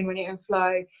zone, when you're in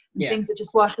flow, and things are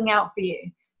just working out for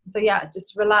you. So yeah,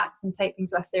 just relax and take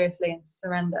things less seriously and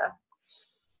surrender.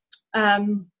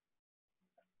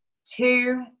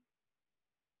 2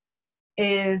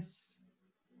 is,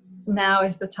 now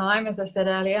is the time, as I said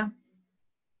earlier.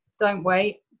 Don't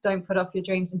wait. Don't put off your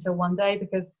dreams until one day,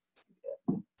 because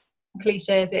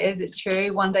cliche as it is, it's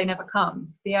true. One day never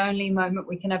comes. The only moment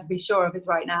we can ever be sure of is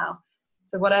right now.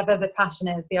 So whatever the passion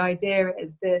is, the idea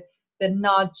is, the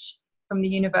nudge from the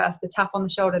universe, the tap on the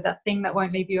shoulder, that thing that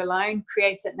won't leave you alone,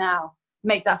 create it now.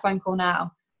 Make that phone call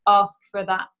now. Ask for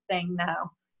that thing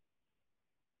now.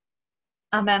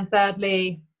 And then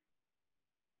thirdly,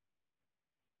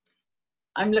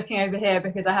 I'm looking over here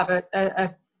because I have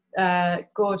a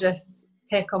gorgeous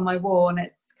pic on my wall, and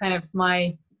it's kind of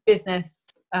my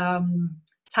business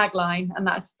tagline, and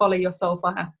that's follow your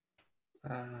SoulFire.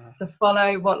 So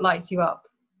follow what lights you up.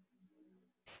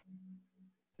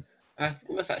 I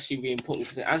think that's actually really important,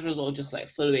 because as a result of just like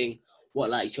following what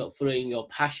lights you up, following your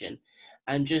passion,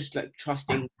 and just like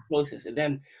trusting the process, it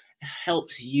then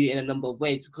helps you in a number of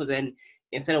ways, because then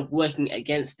instead of working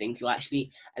against things, you're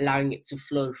actually allowing it to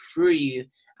flow through you,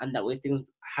 and that way things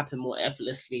happen more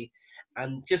effortlessly.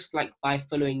 And just like by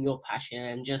following your passion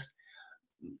and just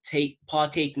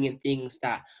partaking in things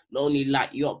that not only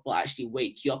light you up but actually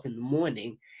wake you up in the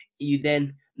morning, you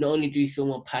then not only do you feel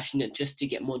more passionate just to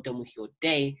get more done with your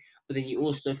day, but then you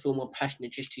also feel more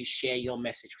passionate just to share your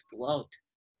message with the world.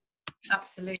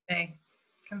 Absolutely,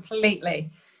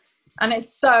 completely. And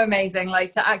it's so amazing,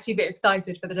 like, to actually be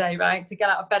excited for the day, right? To get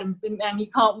out of bed and you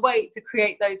can't wait to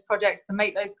create those projects, to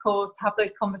make those calls, to have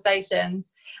those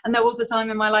conversations. And there was a time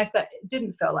in my life that it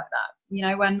didn't feel like that, you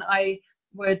know, when I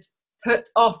would put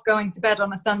off going to bed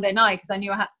on a Sunday night because I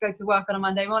knew I had to go to work on a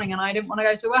Monday morning, and I didn't want to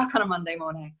go to work on a Monday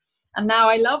morning. And now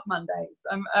I love Mondays.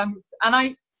 And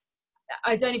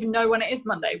I don't even know when it is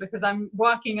Monday because I'm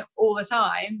working all the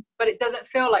time, but it doesn't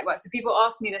feel like work. So people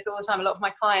ask me this all the time. A lot of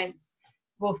my clients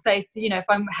will say, you know, if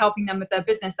I'm helping them with their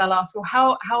business, they'll ask, well,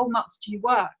 how much do you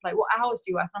work? Like, what hours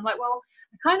do you work? And I'm like, well,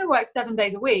 I kind of work 7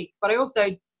 days a week, but I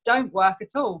also don't work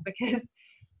at all, because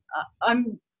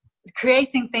I'm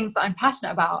creating things that I'm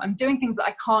passionate about. I'm doing things that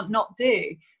I can't not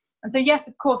do. And so, yes,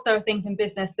 of course, there are things in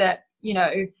business that, you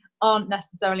know, aren't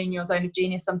necessarily in your zone of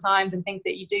genius sometimes, and things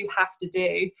that you do have to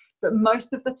do. But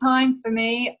most of the time, for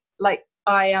me, like,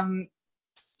 I am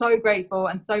so grateful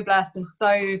and so blessed and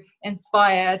so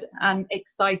inspired and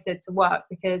excited to work,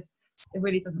 because it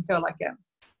really doesn't feel like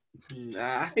it.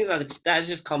 I think that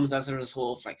just comes as a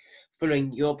result of like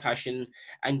following your passion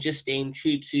and just staying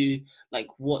true to like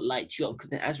what lights you up, because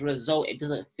then as a result it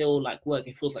doesn't feel like work.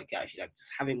 It feels like you're actually like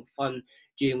just having fun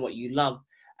doing what you love,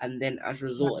 and then as a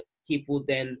result people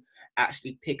then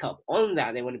actually pick up on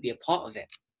that. They want to be a part of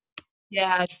it.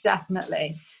 Yeah, definitely.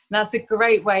 And that's a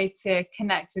great way to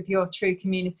connect with your true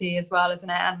community as well, isn't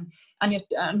it? And your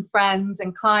friends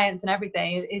and clients and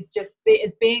everything. It's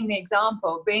being the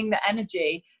example, being the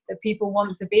energy that people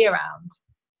want to be around.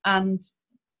 And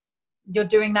you're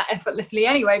doing that effortlessly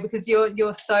anyway, because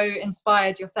you're so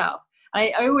inspired yourself.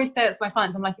 I always say it to my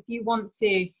clients. I'm like, if you want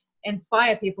to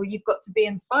inspire people, you've got to be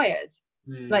inspired.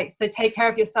 Like, so take care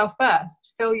of yourself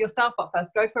first. Fill yourself up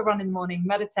first. Go for a run in the morning.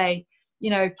 Meditate. You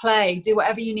know, play, do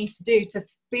whatever you need to do to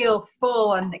feel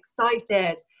full and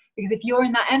excited. Because if you're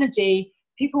in that energy,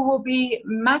 people will be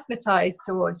magnetized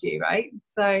towards you, right?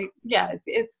 So yeah,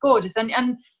 it's gorgeous.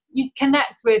 And you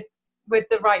connect with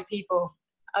the right people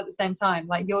at the same time.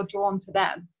 Like, you're drawn to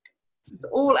them. It's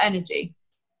all energy.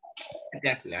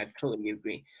 Definitely, I totally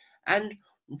agree. And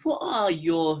what are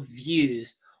your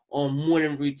views on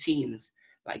morning routines?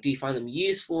 Like, do you find them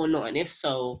useful or not? And if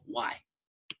so, why?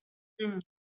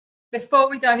 Before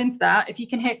we dive into that, if you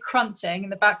can hear crunching in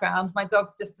the background, my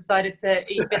dog's just decided to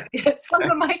eat biscuits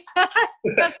under my desk.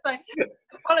 So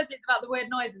apologies about the weird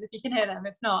noises if you can hear them.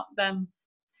 If not, then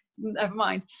never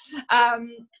mind. A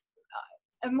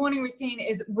morning routine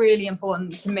is really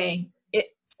important to me. It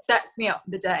sets me up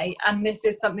for the day. And this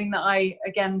is something that I,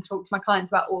 again, talk to my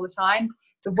clients about all the time.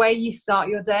 The way you start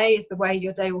your day is the way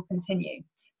your day will continue.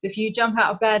 So if you jump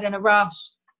out of bed in a rush,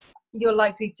 you're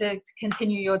likely to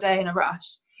continue your day in a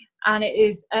rush. And it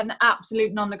is an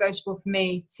absolute non-negotiable for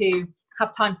me to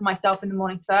have time for myself in the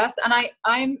mornings first. And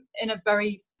I'm in a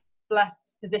very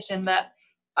blessed position that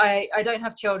I don't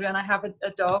have children. I have a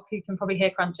dog who can probably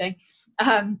hear crunching.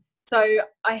 So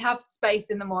I have space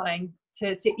in the morning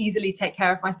to easily take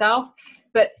care of myself.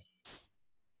 But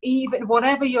even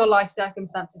whatever your life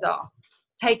circumstances are,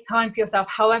 take time for yourself,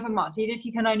 however much, even if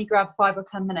you can only grab 5 or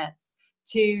 10 minutes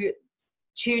to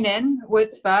tune in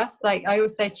woods first. Like, I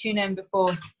always say, tune in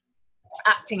before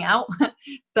acting out.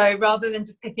 So rather than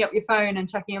just picking up your phone and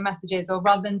checking your messages, or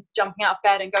rather than jumping out of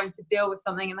bed and going to deal with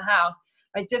something in the house,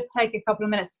 like, just take a couple of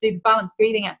minutes to do the balanced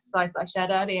breathing exercise that I shared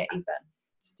earlier, even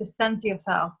just to center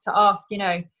yourself, to ask, you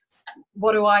know,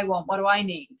 what do I want? What do I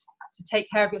need? To take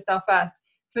care of yourself first.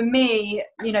 For me,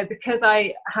 you know, because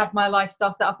I have my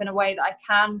lifestyle set up in a way that I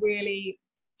can really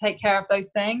take care of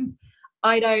those things,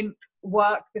 I don't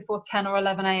work before 10 or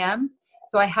 11 a.m.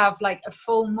 So I have like a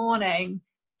full morning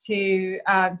to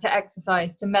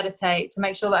exercise, to meditate, to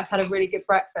make sure that I've had a really good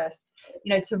breakfast,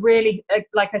 you know, to really,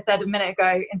 like I said a minute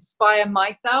ago, inspire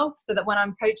myself, so that when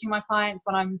I'm coaching my clients,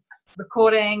 when I'm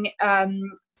recording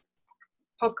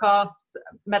podcasts,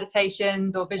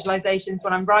 meditations or visualizations,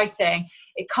 when I'm writing,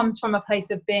 it comes from a place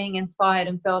of being inspired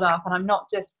and filled up, and I'm not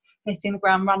just hitting the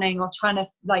ground running or trying to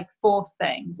like force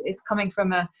things. It's coming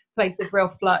from a place of real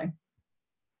flow.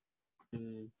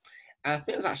 And I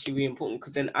think it's actually really important,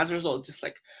 because then as a result, just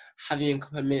like having a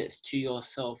couple of minutes to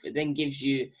yourself, it then gives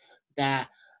you that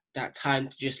time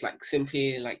to just like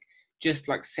simply like just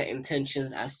like set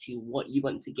intentions as to what you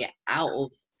want to get out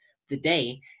of the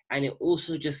day. And it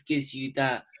also just gives you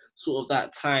that sort of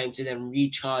that time to then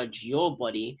recharge your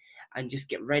body and just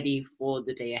get ready for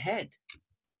the day ahead.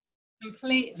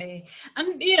 Completely.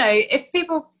 And you know, if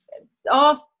people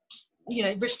are, you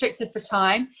know, restricted for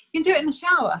time, you can do it in the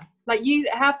shower. Like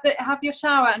have your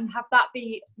shower and have that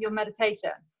be your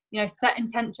meditation. You know, set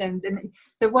intentions, and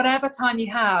so whatever time you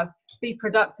have, be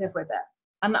productive with it,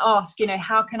 and ask, you know,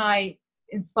 how can I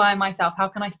inspire myself? How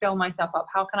can I fill myself up?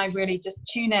 How can I really just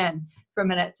tune in for a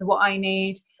minute to what I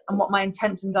need and what my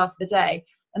intentions are for the day?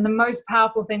 And the most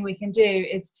powerful thing we can do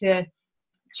is to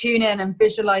tune in and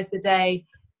visualize the day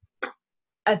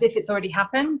as if it's already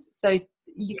happened. So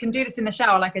you can do this in the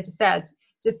shower, like I just said.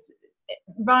 Just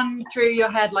run through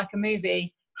your head like a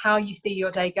movie how you see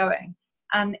your day going,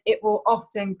 and it will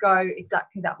often go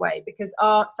exactly that way, because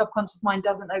our subconscious mind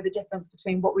doesn't know the difference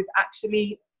between what we've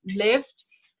actually lived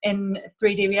in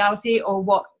 3D reality or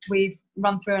what we've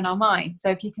run through in our mind. So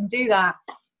if you can do that,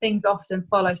 things often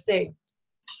follow suit.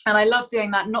 And I love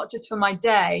doing that, not just for my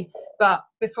day, but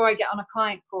before I get on a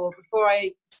client call, before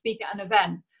I speak at an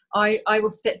event, I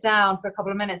will sit down for a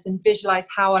couple of minutes and visualize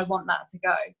how I want that to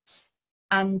go.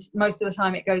 And most of the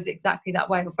time it goes exactly that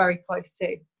way, or very close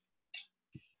to.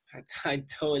 I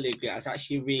totally agree. It's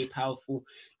actually really powerful,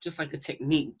 just like a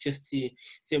technique, just to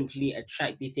simply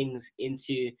attract the things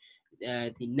into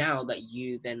the now that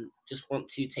you then just want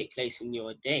to take place in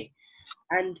your day.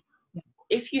 And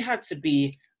if you had to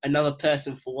be another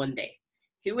person for one day,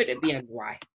 who would it be and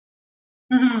why?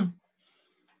 Mm-hmm.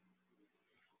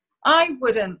 I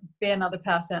wouldn't be another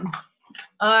person.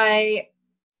 I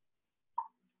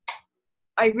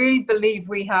really believe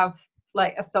we have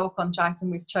like a soul contract,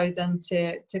 and we've chosen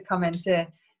to come into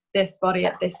this body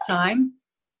at this time.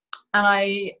 And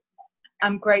I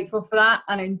am grateful for that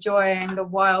and enjoying the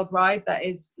wild ride that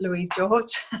is Louise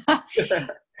George. But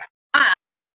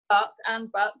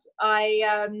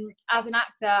I, as an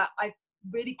actor, I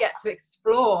really get to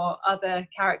explore other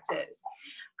characters.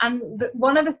 And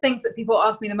one of the things that people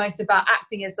ask me the most about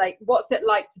acting is like, what's it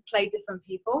like to play different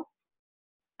people?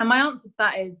 And my answer to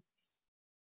that is,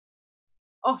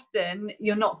 often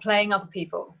you're not playing other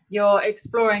people. You're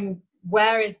exploring,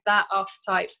 where is that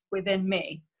archetype within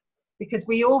me? Because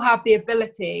we all have the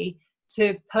ability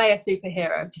to play a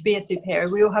superhero, to be a superhero.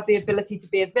 We all have the ability to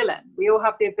be a villain. We all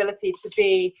have the ability to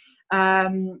be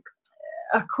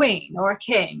a queen or a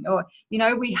king, or, you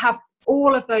know, we have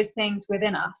all of those things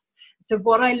within us. So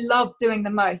what I love doing the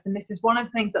most, and this is one of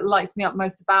the things that lights me up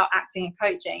most about acting and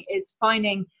coaching, is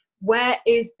finding, where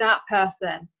is that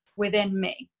person within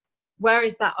me? Where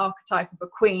is that archetype of a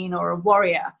queen or a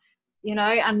warrior? You know,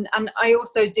 and I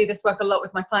also do this work a lot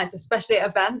with my clients, especially at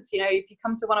events. You know, if you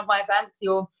come to one of my events,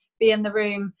 you'll be in the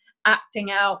room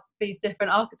acting out these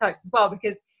different archetypes as well.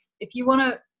 Because if you want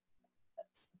to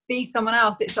be someone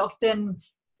else,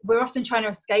 we're often trying to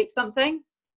escape something.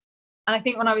 And I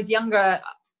think when I was younger,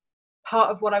 part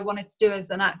of what I wanted to do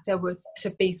as an actor was to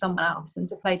be someone else and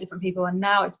to play different people. And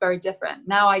now it's very different.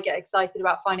 Now I get excited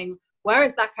about finding, where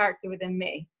is that character within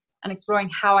me, and exploring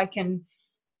how I can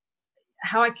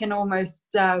almost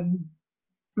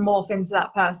morph into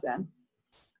that person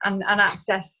and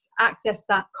access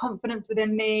that confidence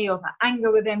within me, or that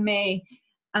anger within me.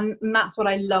 And that's what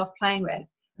I love playing with.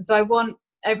 And so I want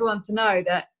everyone to know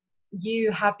that you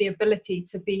have the ability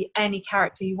to be any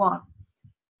character you want.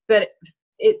 But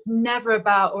it's never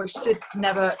about, or it should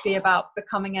never be about,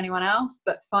 becoming anyone else,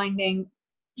 but finding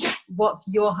what's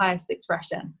your highest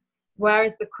expression. Where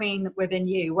is the queen within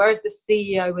you? Where is the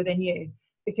CEO within you?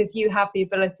 Because you have the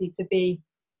ability to be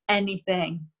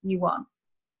anything you want.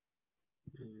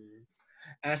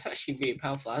 And it's actually really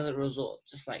powerful as a result,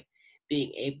 just like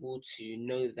being able to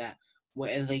know that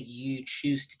whatever you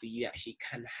choose to be, you actually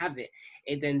can have it.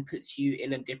 It then puts you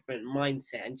in a different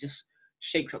mindset and just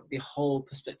shakes up the whole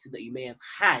perspective that you may have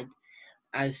had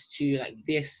as to, like,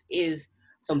 this is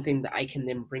something that I can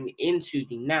then bring into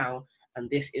the now, and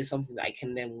this is something that I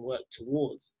can then work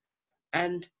towards.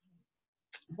 And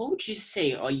what would you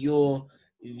say are your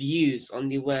views on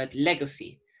the word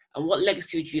legacy, and what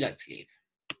legacy would you like to leave?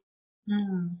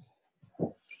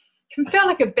 Can feel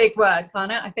like a big word,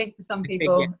 can't it? I think for some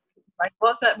people, like,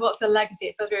 what's a legacy?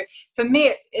 It feels very, for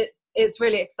me, it's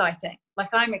really exciting. Like,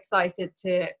 I'm excited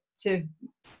to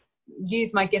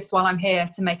use my gifts while I'm here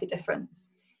to make a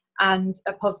difference and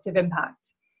a positive impact.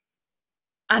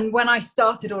 And when I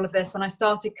started all of this, when I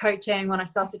started coaching, when I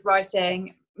started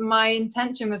writing, my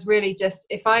intention was really just,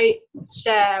 if I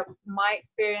share my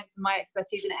experience and my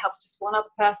expertise and it helps just one other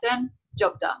person,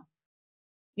 job done.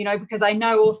 You know, because I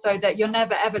know also that you're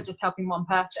never ever just helping one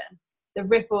person. The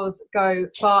ripples go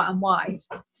far and wide.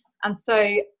 And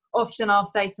so often I'll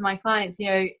say to my clients, you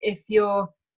know, if you're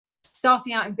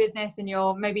starting out in business and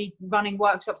you're maybe running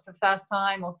workshops for the first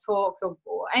time or talks or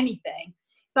anything,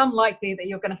 it's unlikely that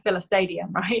you're going to fill a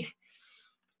stadium, right?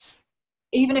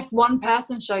 Even if one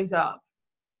person shows up,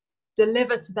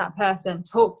 deliver to that person,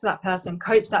 talk to that person,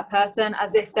 coach that person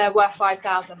as if there were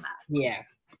 5,000 there. Yeah.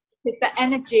 Because the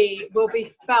energy will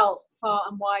be felt far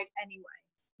and wide anyway,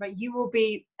 right? You will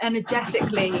be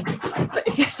energetically, but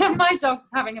if my dog's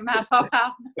having a mad half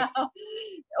hour now,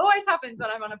 it always happens when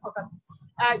I'm on a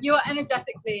podcast. You're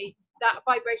energetically, that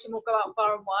vibration will go out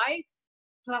far and wide.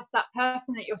 Plus that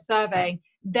person that you're serving,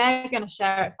 they're going to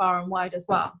share it far and wide as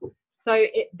well. So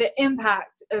the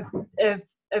impact of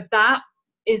that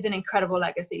is an incredible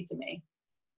legacy to me.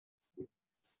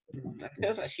 I think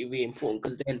that's actually really important,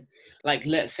 because then, like,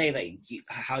 let's say that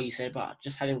how you said about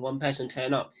just having one person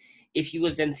turn up, if you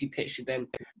was then to picture them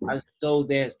as though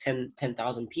there's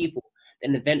 10,000 people,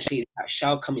 then eventually that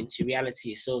shall come into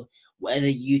reality. So whatever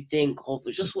you think of,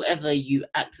 just whatever you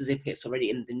act as if it's already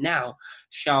in the now,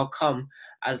 shall come,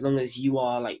 as long as you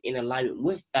are like in alignment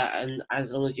with that, and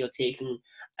as long as you're taking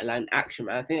aligned action.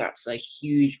 And I think that's a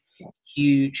huge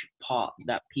part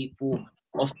that people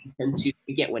often tend to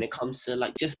forget when it comes to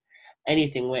like just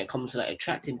anything, when it comes to like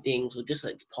attracting things or just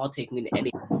like partaking in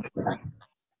anything.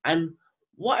 And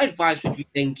what advice would you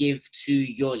then give to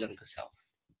your younger self?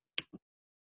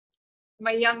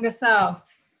 My younger self,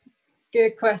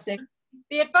 good question.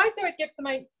 The advice I would give to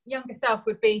my younger self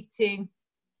would be to,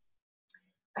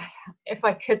 if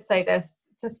I could say this,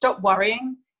 to stop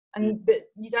worrying, and that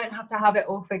you don't have to have it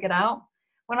all figured out.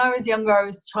 When I was younger, I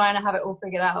was trying to have it all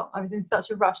figured out. I was in such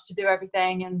a rush to do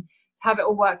everything and to have it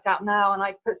all worked out now. And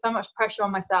I put so much pressure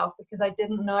on myself because I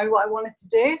didn't know what I wanted to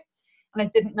do. And I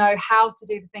didn't know how to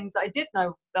do the things that I did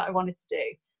know that I wanted to do.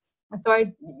 And so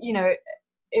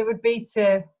it would be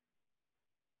to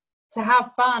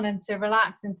have fun and to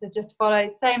relax and to just follow,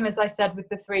 same as I said with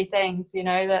the three things,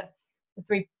 that the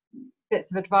three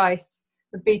bits of advice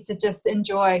would be to just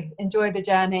enjoy the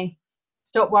journey,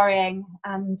 stop worrying,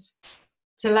 and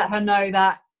to let her know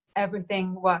that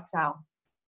everything works out.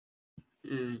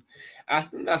 I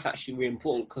think that's actually really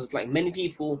important, because like many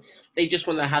people, they just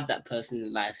want to have that person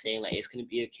in life saying like it's going to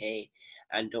be okay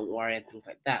and don't worry and things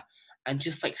like that. And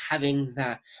just like having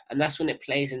that, and that's when it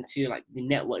plays into like the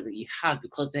network that you have,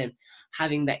 because then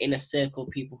having that inner circle of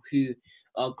people who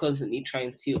are constantly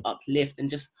trying to uplift and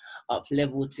just up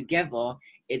level together,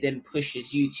 it then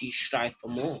pushes you to strive for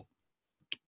more.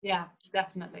 Yeah,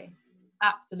 definitely.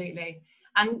 Absolutely.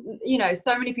 And,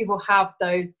 so many people have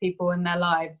those people in their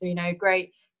lives,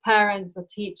 great parents or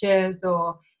teachers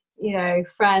or,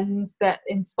 friends that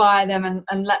inspire them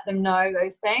and let them know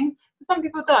those things. But some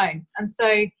people don't. And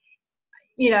so,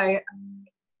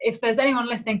 if there's anyone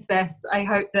listening to this, I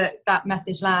hope that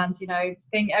message lands,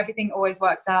 think everything always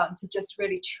works out, and to just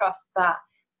really trust that,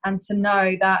 and to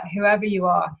know that whoever you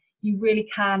are, you really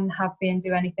can have, be, and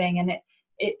do anything. And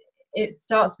it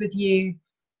starts with you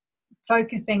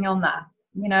focusing on that,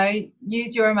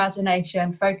 use your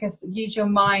imagination, use your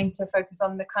mind to focus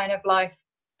on the kind of life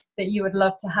that you would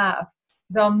love to have.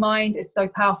 Because our mind is so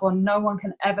powerful, and no one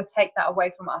can ever take that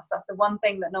away from us. That's the one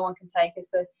thing that no one can take, is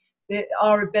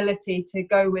our ability to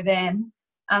go within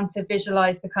and to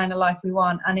visualize the kind of life we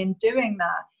want. And in doing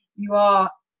that, you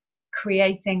are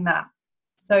creating that.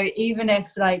 So even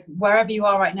if, like, wherever you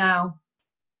are right now,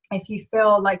 if you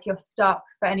feel like you're stuck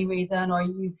for any reason, or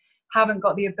you haven't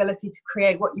got the ability to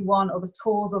create what you want, or the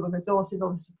tools or the resources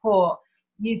or the support,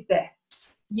 use this.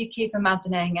 You keep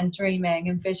imagining and dreaming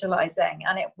and visualizing,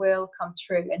 and it will come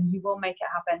true, and you will make it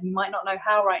happen. You might not know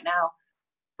how right now,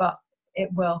 but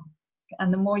it will.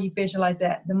 And the more you visualize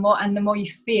it, the more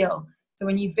you feel. So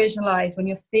when you visualize, when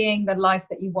you're seeing the life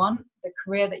that you want, the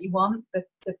career that you want, the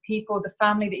people, the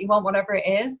family that you want, whatever it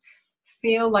is,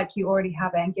 feel like you already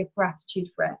have it, and give gratitude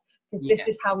for it, because this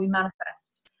is how we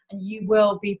manifest. And you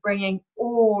will be bringing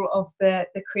all of the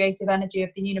creative energy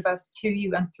of the universe to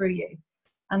you and through you.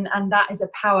 And that is a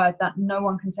power that no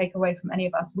one can take away from any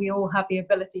of us. We all have the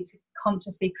ability to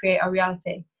consciously create our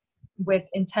reality with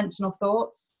intentional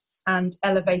thoughts and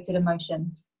elevated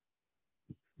emotions.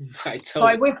 I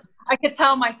could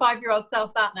tell my 5-year-old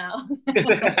self that now,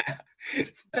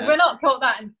 because we're not taught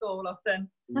that in school often.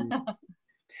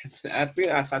 I think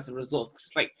that's as a result,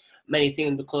 just like many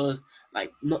things, because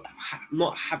like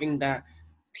not having that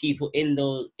people in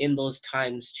those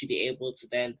times to be able to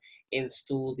then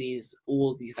install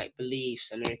all these like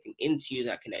beliefs and everything into you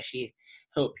that can actually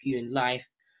help you in life,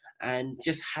 and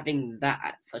just having that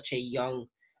at such a young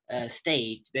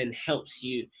stage then helps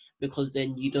you, because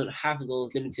then you don't have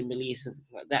those limiting beliefs and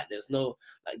things like that. There's no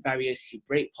like barriers to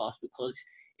break past, because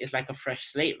it's like a fresh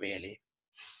slate, really.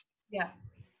 Yeah,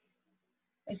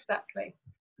 exactly.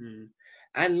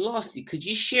 And lastly, could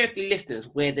you share with the listeners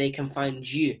where they can find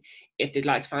you if they'd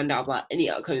like to find out about any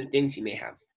upcoming things you may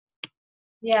have?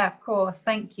 Yeah, of course.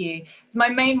 Thank you. So my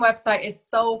main website is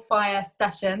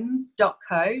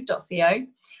soulfiresessions.co.co.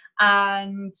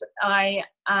 And I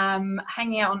am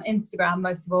hanging out on Instagram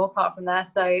most of all, apart from there.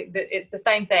 So it's the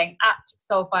same thing, at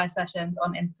SoulFire Sessions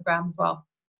on Instagram as well.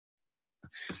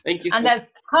 Thank you. And there's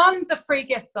tons of free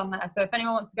gifts on there. So if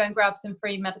anyone wants to go and grab some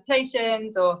free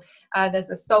meditations, or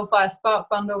there's a SoulFire Spark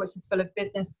bundle, which is full of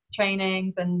business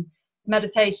trainings and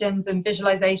meditations and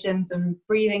visualizations and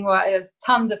breathing work. There's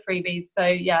tons of freebies. So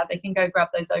yeah, they can go grab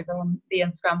those over on the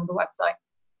Instagram or the website.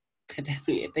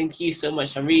 Definitely. Thank you so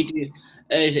much. I really do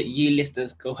urge that you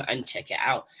listeners go and check it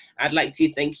out. I'd like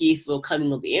to thank you for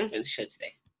coming on the Influence Show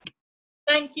today.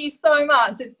 Thank you so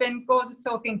much. It's been gorgeous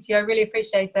talking to you. I really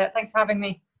appreciate it. Thanks for having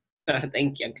me.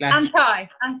 Thank you. I'm glad.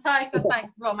 And Ty says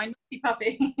thanks as well, my naughty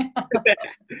puppy.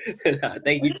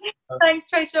 Thank you. Thanks,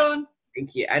 Trayshawn.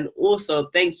 Thank you. And also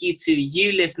thank you to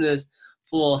you listeners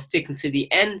for sticking to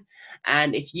the end.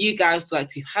 And if you guys would like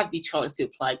to have the chance to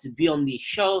apply to be on the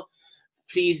show,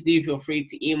 please do feel free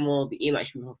to email. The email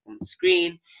should be up on the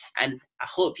screen. And I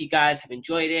hope you guys have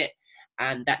enjoyed it.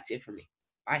 And that's it from me.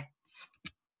 Bye.